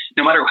time,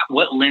 no matter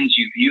what lens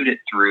you viewed it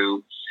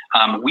through,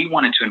 we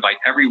wanted to invite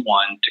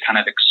everyone to kind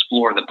of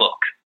explore the book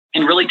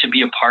and really to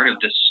be a part of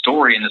this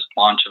story and this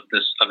launch of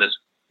this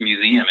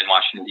museum in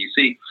Washington,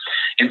 D.C.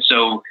 And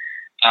so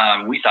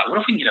we thought, what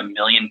if we can get 1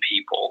 million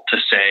people to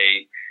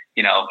say,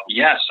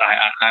 yes,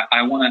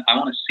 I want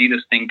to see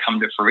this thing come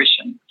to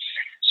fruition.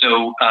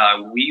 So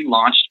we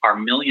launched our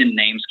Million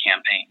Names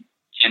campaign,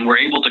 and we're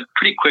able to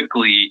pretty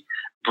quickly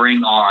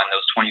bring on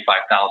those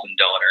 25,000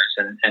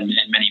 donors and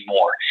many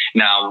more.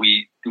 Now,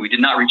 we did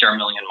not reach our 1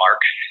 million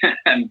mark,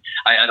 and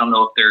I don't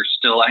know if they're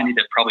still, I need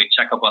to probably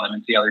check up on them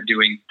and see how they're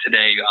doing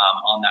today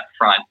on that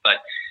front,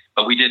 but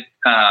we did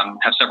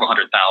have several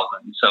hundred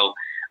thousand. So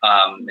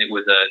it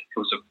was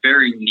a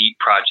very neat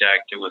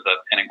project. It was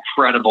an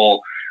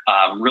incredible,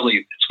 really,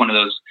 it's one of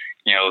those,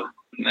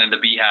 the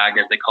BHAG,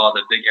 as they call it,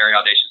 the Big Hairy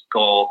Audacious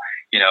goal,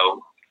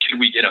 can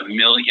we get 1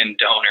 million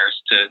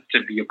donors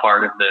to be a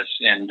part of this?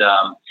 And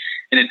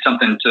it's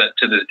something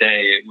to this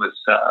day. It was,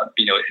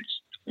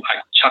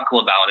 I chuckle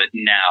about it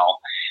now,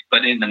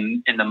 but in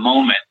the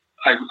moment,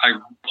 I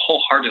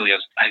wholeheartedly,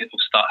 I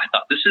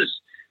thought this is,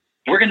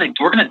 we're gonna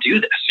do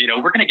this.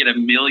 We're gonna get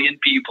 1 million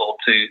people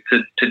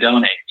to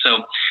donate.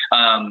 So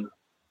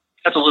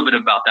that's a little bit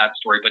about that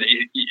story. But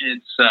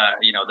it's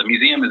the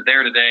museum is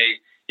there today.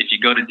 If you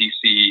go to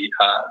DC,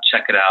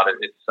 check it out.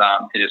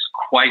 It is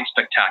quite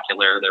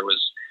spectacular. There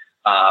was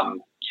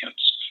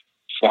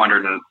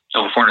it's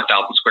over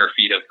 400,000 square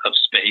feet of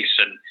space,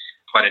 and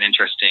quite an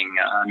interesting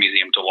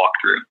museum to walk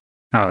through.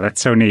 Oh,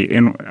 that's so neat.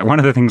 And one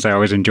of the things I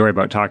always enjoy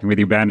about talking with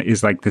you, Ben,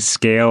 is like the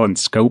scale and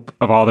scope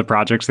of all the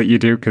projects that you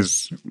do.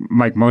 Because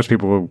like most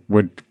people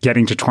would,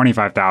 getting to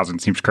 25,000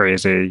 seems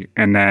crazy.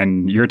 And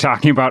then you're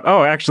talking about,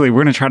 actually,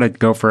 we're going to try to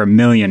go for 1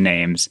 million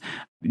names.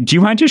 Do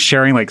you mind just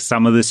sharing like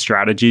some of the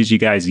strategies you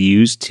guys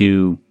use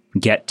to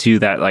get to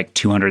that like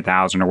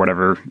 200,000 or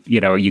whatever,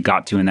 you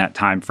got to in that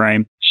time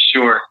frame?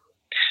 Sure.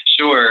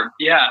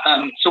 Yeah.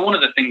 So one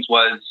of the things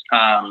was,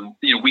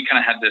 we kind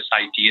of had this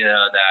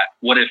idea that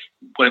what if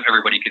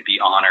everybody could be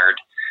honored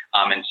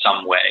in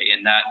some way,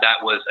 and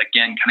that was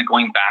again kind of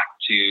going back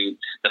to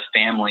the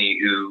family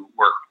who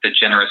were the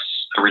generous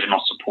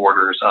original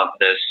supporters of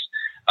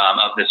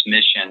this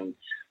mission,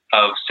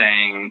 of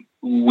saying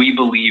we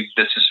believe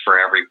this is for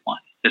everyone.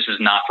 This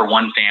is not for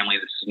one family.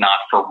 This is not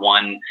for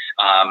one,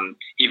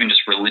 even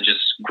just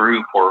religious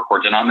group or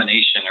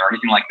denomination or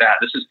anything like that.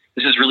 This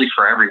is really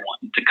for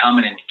everyone to come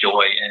and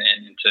enjoy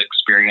and to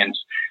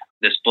experience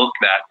this book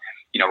that,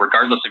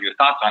 regardless of your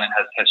thoughts on it,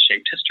 has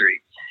shaped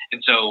history.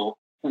 And so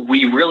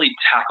we really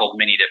tackled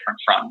many different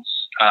fronts.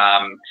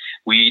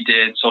 We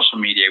did social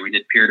media. We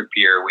did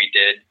peer-to-peer. We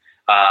did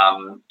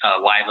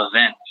live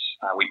events.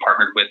 We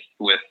partnered with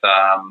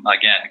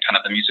again, kind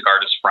of the music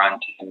artist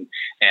front and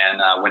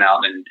went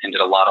out and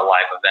did a lot of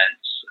live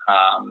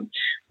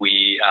events.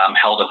 We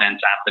held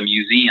events at the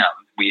museum.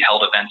 We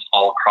held events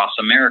all across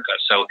America.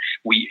 So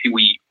we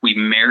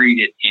married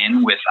it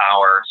in with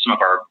some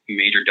of our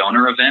major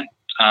donor event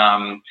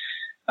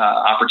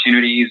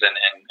opportunities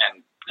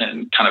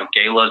and kind of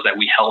galas that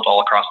we held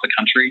all across the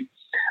country,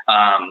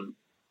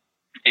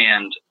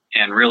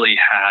 and really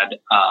had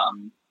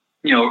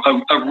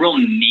a real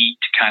neat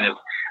kind of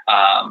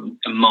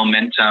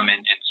momentum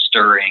and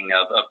stirring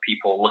of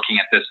people looking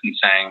at this and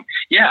saying,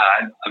 yeah,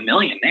 1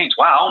 million names.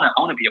 Wow, I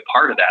want to be a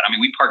part of that. I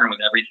mean, we partnered with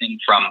everything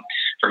from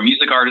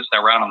music artists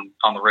that were out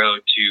on the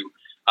road to,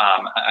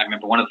 I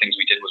remember one of the things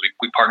we did was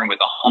we partnered with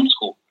a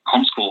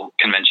homeschool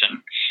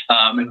convention.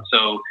 And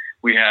so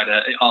we had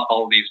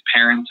all these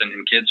parents and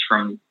kids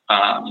from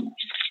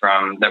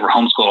that were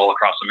homeschooled all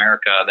across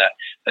America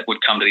that would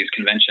come to these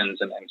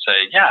conventions and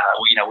say, yeah,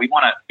 we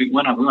want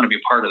to be a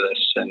part of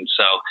this. And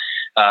so,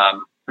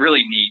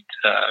 really neat,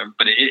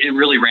 but it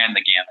really ran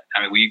the gamut.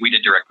 I mean, we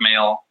did direct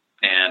mail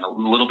and a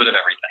little bit of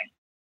everything.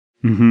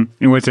 Mm-hmm.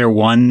 And was there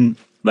one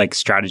like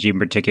strategy in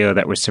particular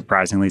that was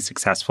surprisingly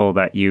successful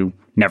that you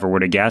never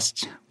would have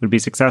guessed would be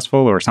successful,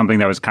 or something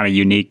that was kind of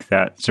unique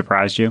that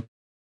surprised you?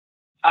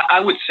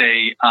 I would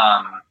say,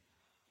 and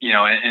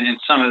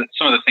some of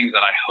the things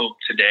that I hope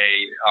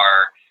today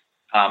are,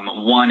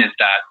 one is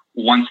that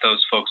once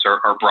those folks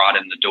are brought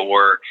in the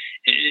door,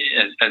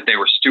 as they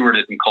were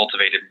stewarded and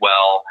cultivated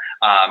well,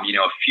 a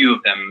few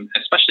of them,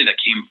 especially that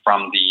came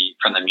from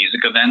the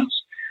music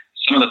events,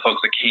 some of the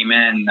folks that came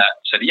in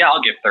that said, yeah,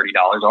 I'll give $30,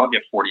 or I'll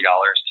give $40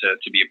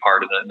 to be a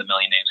part of the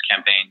Million Names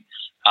campaign,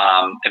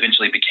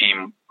 eventually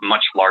became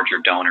much larger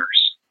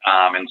donors.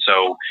 And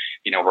so,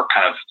 we're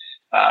kind of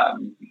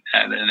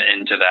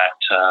into that,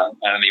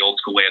 the old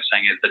school way of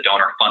saying is the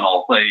donor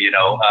funnel,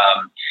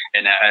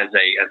 and as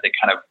they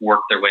kind of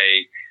work their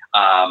way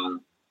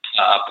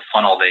up the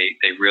funnel, they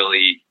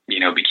really,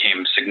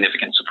 became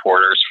significant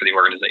supporters for the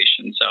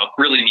organization. So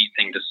really neat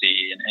thing to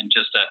see, and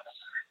just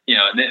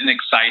an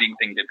exciting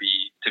thing to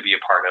be a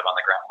part of on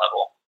the ground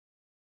level.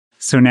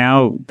 So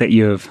now that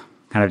you've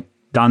kind of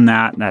done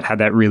that had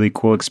that really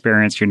cool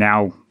experience, you're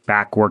now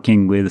back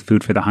working with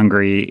Food for the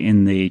Hungry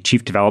in the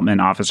Chief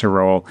Development Officer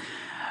role.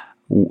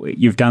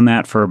 You've done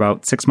that for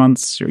about 6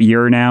 months or a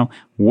year now.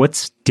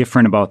 What's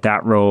different about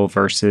that role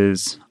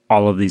versus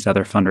all of these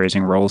other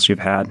fundraising roles you've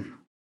had?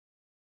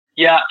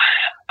 Yeah,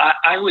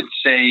 I would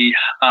say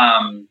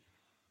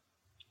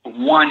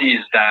one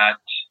is that,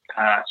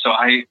 so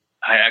I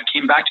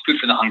came back to Food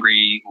for the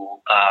Hungry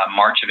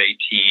March of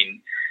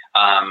 18,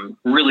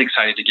 really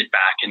excited to get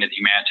back into the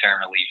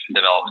humanitarian relief and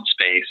development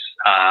space.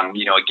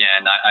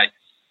 Again,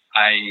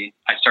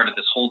 I started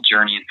this whole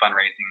journey in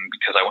fundraising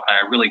because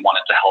I really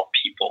wanted to help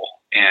people.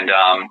 And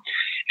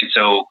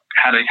so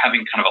having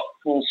kind of a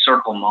full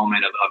circle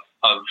moment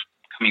of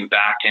coming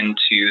back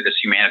into this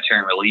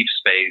humanitarian relief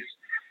space.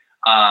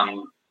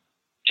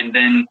 And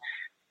then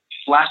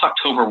last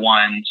October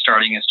 1,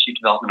 starting as Chief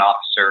Development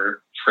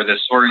Officer for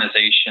this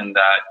organization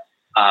that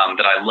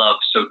I love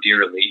so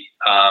dearly.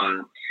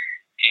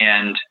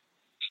 And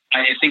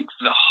I think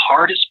the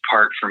hardest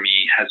part for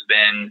me has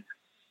been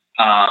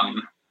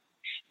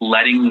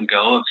letting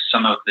go of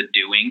some of the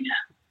doing.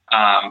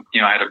 I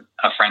had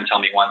a friend tell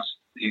me once,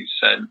 he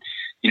said,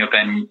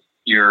 Ben,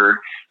 you're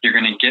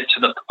going to get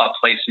to a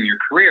place in your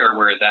career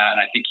where that, and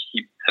I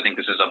think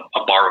this is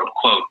a borrowed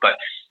quote, but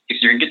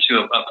if you're going to get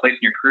to a place in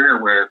your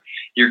career where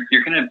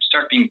you're going to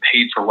start being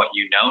paid for what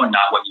you know and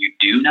not what you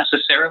do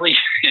necessarily.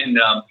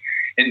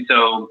 and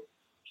so,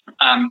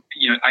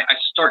 I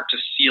start to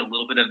see a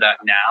little bit of that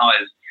now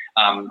as,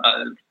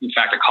 in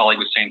fact, a colleague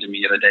was saying to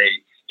me the other day,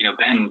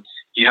 Ben,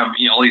 you have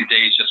all these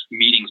days just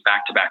meetings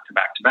back to back to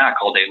back to back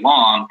all day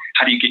long.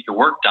 How do you get your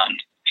work done?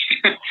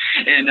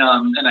 and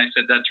I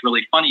said, that's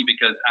really funny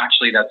because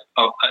actually that's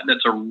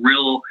a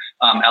real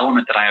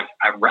element that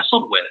I've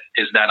wrestled with,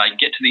 is that I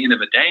get to the end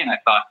of a day and I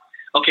thought,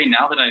 okay,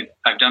 now that I've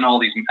had all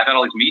these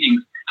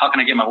meetings, how can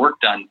I get my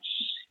work done?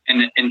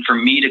 And for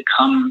me to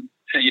come,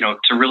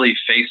 to really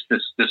face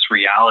this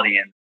reality,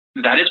 and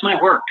that is my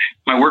work.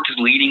 My work is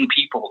leading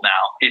people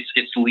now.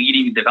 It's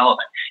leading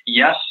development.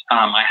 Yes,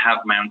 I have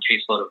my own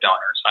caseload of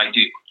donors. I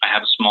do. I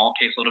have a small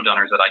caseload of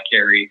donors that I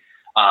carry,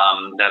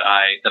 that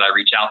I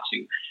reach out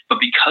to. But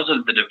because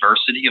of the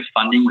diversity of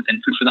funding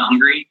within Food for the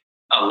Hungry,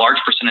 a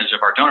large percentage of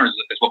our donors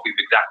is what we've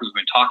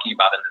been talking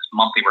about in this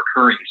monthly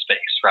recurring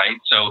space, right?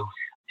 So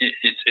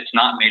it's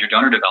not major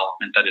donor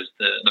development that is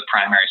the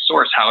primary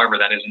source. However,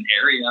 that is an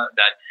area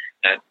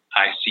that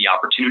I see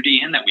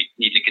opportunity in, that we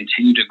need to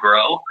continue to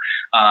grow.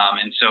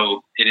 And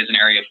so it is an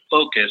area of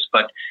focus,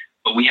 but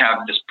we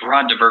have this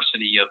broad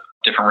diversity of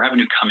different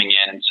revenue coming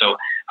in. And so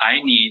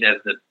I need, as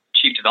the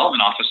Chief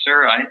Development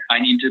Officer, I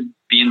need to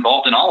be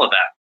involved in all of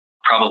that.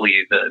 Probably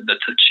the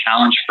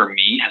challenge for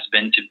me has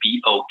been to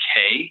be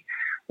okay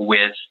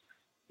with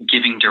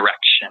giving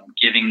direction,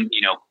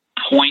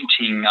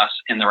 pointing us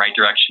in the right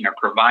direction, or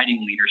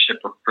providing leadership,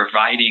 or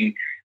providing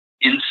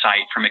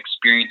insight from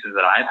experiences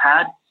that I've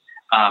had,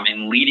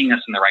 and leading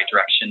us in the right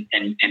direction,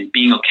 and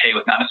being okay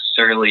with not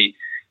necessarily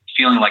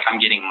feeling like I'm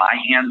getting my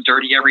hands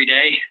dirty every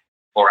day,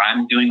 or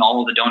I'm doing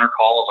all of the donor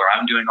calls, or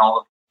I'm doing all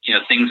of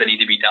things that need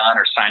to be done,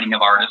 or signing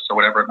of artists, or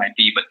whatever it might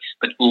be,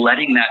 but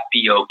letting that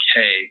be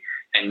okay,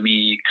 and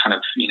me kind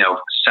of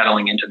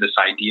settling into this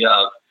idea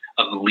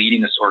of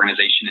leading this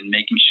organization and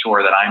making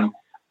sure that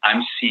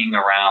I'm seeing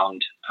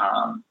around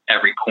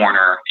every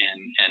corner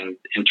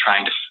and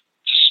trying to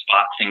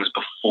spot things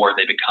before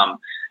they become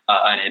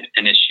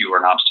an issue or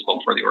an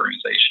obstacle for the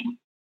organization.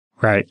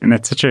 Right. And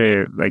that's such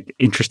a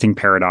interesting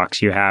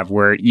paradox you have,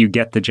 where you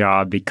get the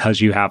job because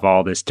you have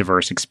all this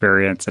diverse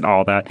experience and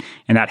all that,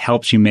 and that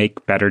helps you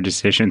make better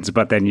decisions.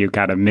 But then you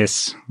kind of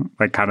miss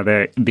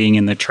the being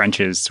in the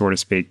trenches, so to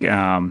speak,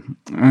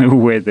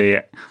 with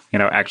the,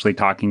 actually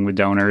talking with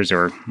donors,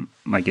 or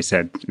like you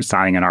said,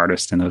 signing an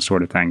artist and those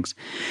sort of things.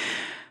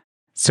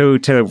 So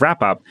to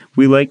wrap up,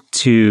 we like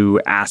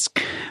to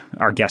ask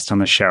our guests on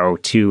the show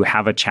to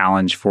have a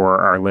challenge for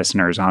our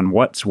listeners on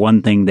what's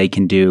one thing they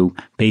can do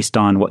based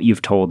on what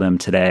you've told them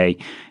today,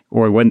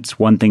 or what's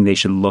one thing they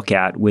should look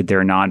at with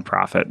their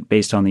nonprofit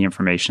based on the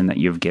information that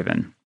you've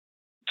given.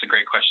 It's a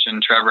great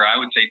question, Trevor. I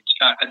would say,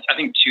 I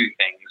think two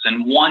things.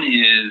 And one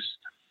is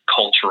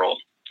cultural.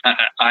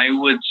 I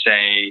would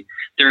say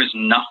there is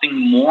nothing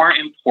more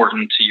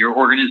important to your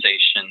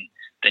organization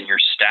than your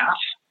staff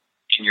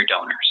and your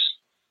donors.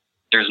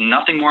 There's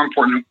nothing more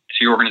important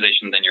to your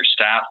organization than your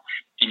staff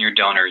and your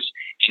donors,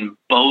 and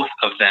both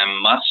of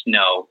them must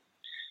know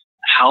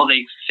how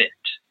they fit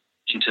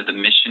into the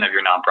mission of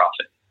your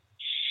nonprofit.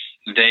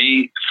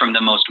 They, from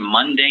the most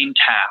mundane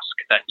task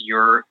that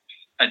your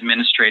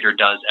administrator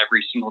does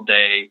every single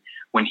day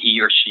when he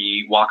or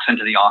she walks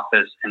into the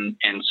office and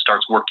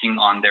starts working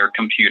on their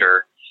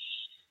computer,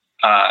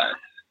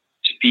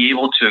 to be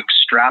able to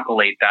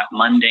extrapolate that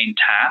mundane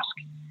task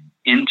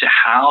into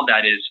how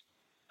that is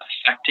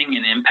affecting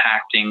and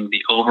impacting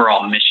the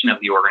overall mission of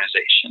the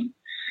organization.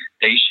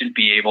 They should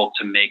be able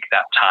to make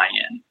that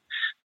tie-in,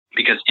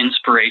 because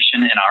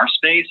inspiration in our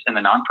space, in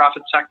the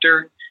nonprofit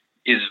sector,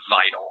 is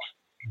vital.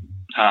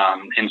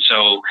 And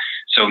so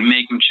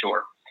making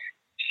sure.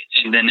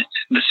 And then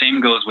the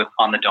same goes with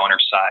on the donor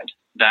side.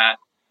 That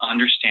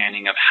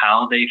understanding of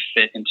how they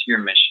fit into your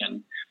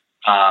mission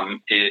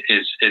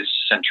is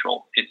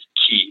central. It's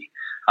key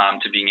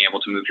to being able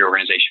to move your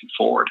organization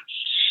forward.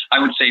 I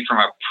would say from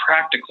a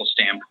practical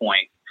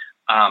standpoint,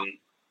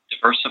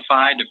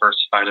 diversify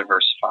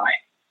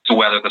to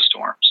weather the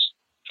storms.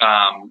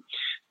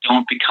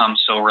 Don't become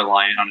so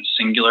reliant on a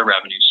singular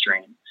revenue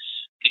stream.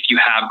 If you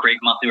have great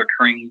monthly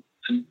recurring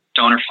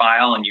donor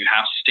file and you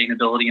have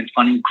sustainability and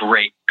funding,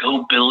 great.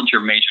 Go build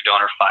your major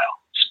donor file.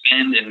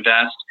 Spend,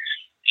 invest,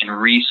 and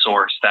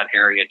resource that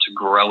area to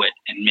grow it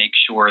and make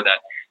sure that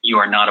you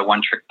are not a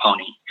one-trick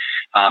pony.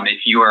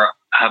 If you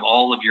have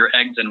all of your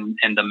eggs in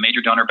the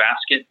major donor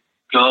basket,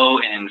 go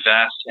and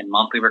invest in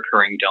monthly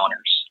recurring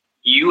donors.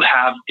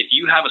 If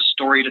you have a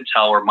story to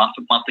tell where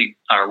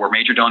where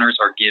major donors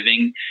are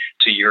giving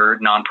to your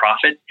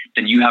nonprofit,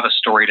 then you have a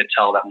story to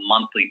tell that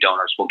monthly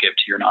donors will give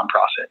to your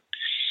nonprofit.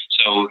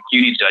 So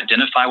you need to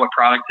identify what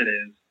product it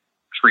is,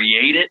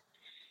 create it,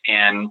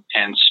 and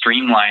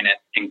streamline it,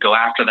 and go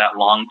after that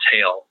long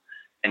tail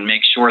and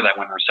make sure that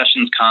when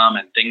recessions come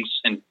and things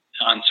and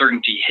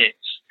uncertainty hits,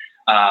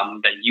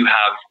 that you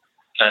have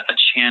a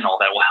channel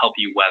that will help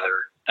you weather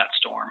that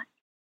storm.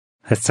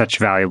 That's such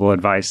valuable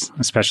advice,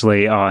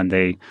 especially on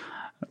the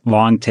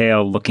long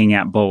tail, looking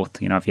at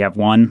both. If you have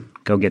one,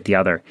 go get the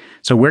other.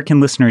 So where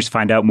can listeners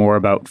find out more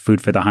about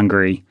Food for the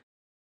Hungry?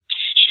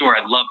 Sure.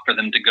 I'd love for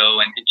them to go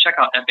and check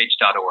out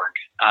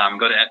FH.org.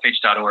 Go to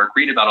FH.org,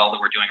 read about all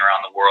that we're doing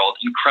around the world.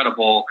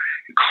 Incredible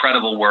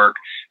work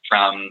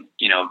from,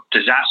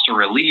 disaster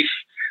relief.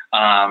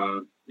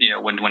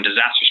 When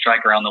disasters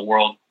strike around the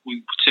world,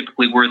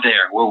 we're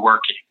there, we're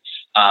working,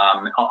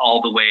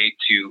 all the way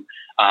to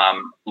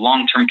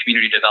long-term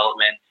community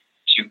development,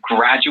 to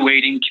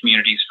graduating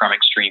communities from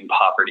extreme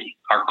poverty.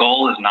 Our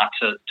goal is not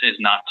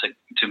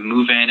to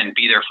move in and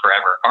be there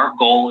forever. Our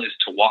goal is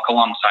to walk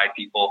alongside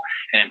people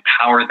and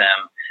empower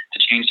them to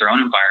change their own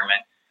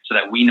environment so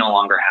that we no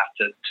longer have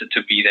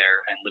to be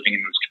there and living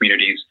in those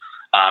communities.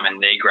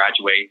 And they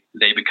graduate,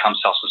 they become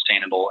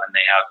self-sustainable, and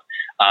they have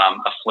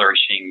a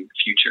flourishing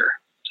future.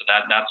 So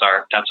that's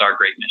our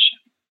great mission.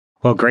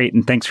 Well, great.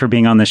 And thanks for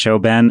being on the show,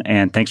 Ben.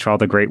 And thanks for all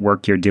the great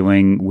work you're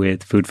doing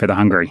with Food for the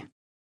Hungry.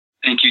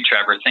 Thank you,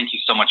 Trevor. Thank you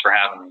so much for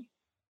having me.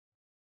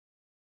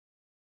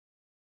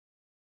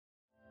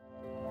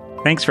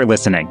 Thanks for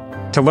listening.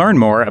 To learn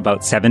more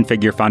about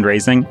seven-figure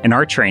fundraising and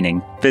our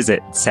training,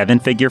 visit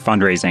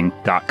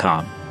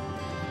sevenfigurefundraising.com.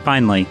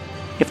 Finally,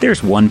 if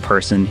there's one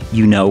person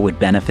you know would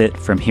benefit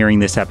from hearing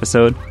this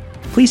episode,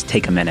 please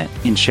take a minute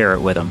and share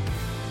it with them.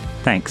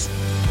 Thanks.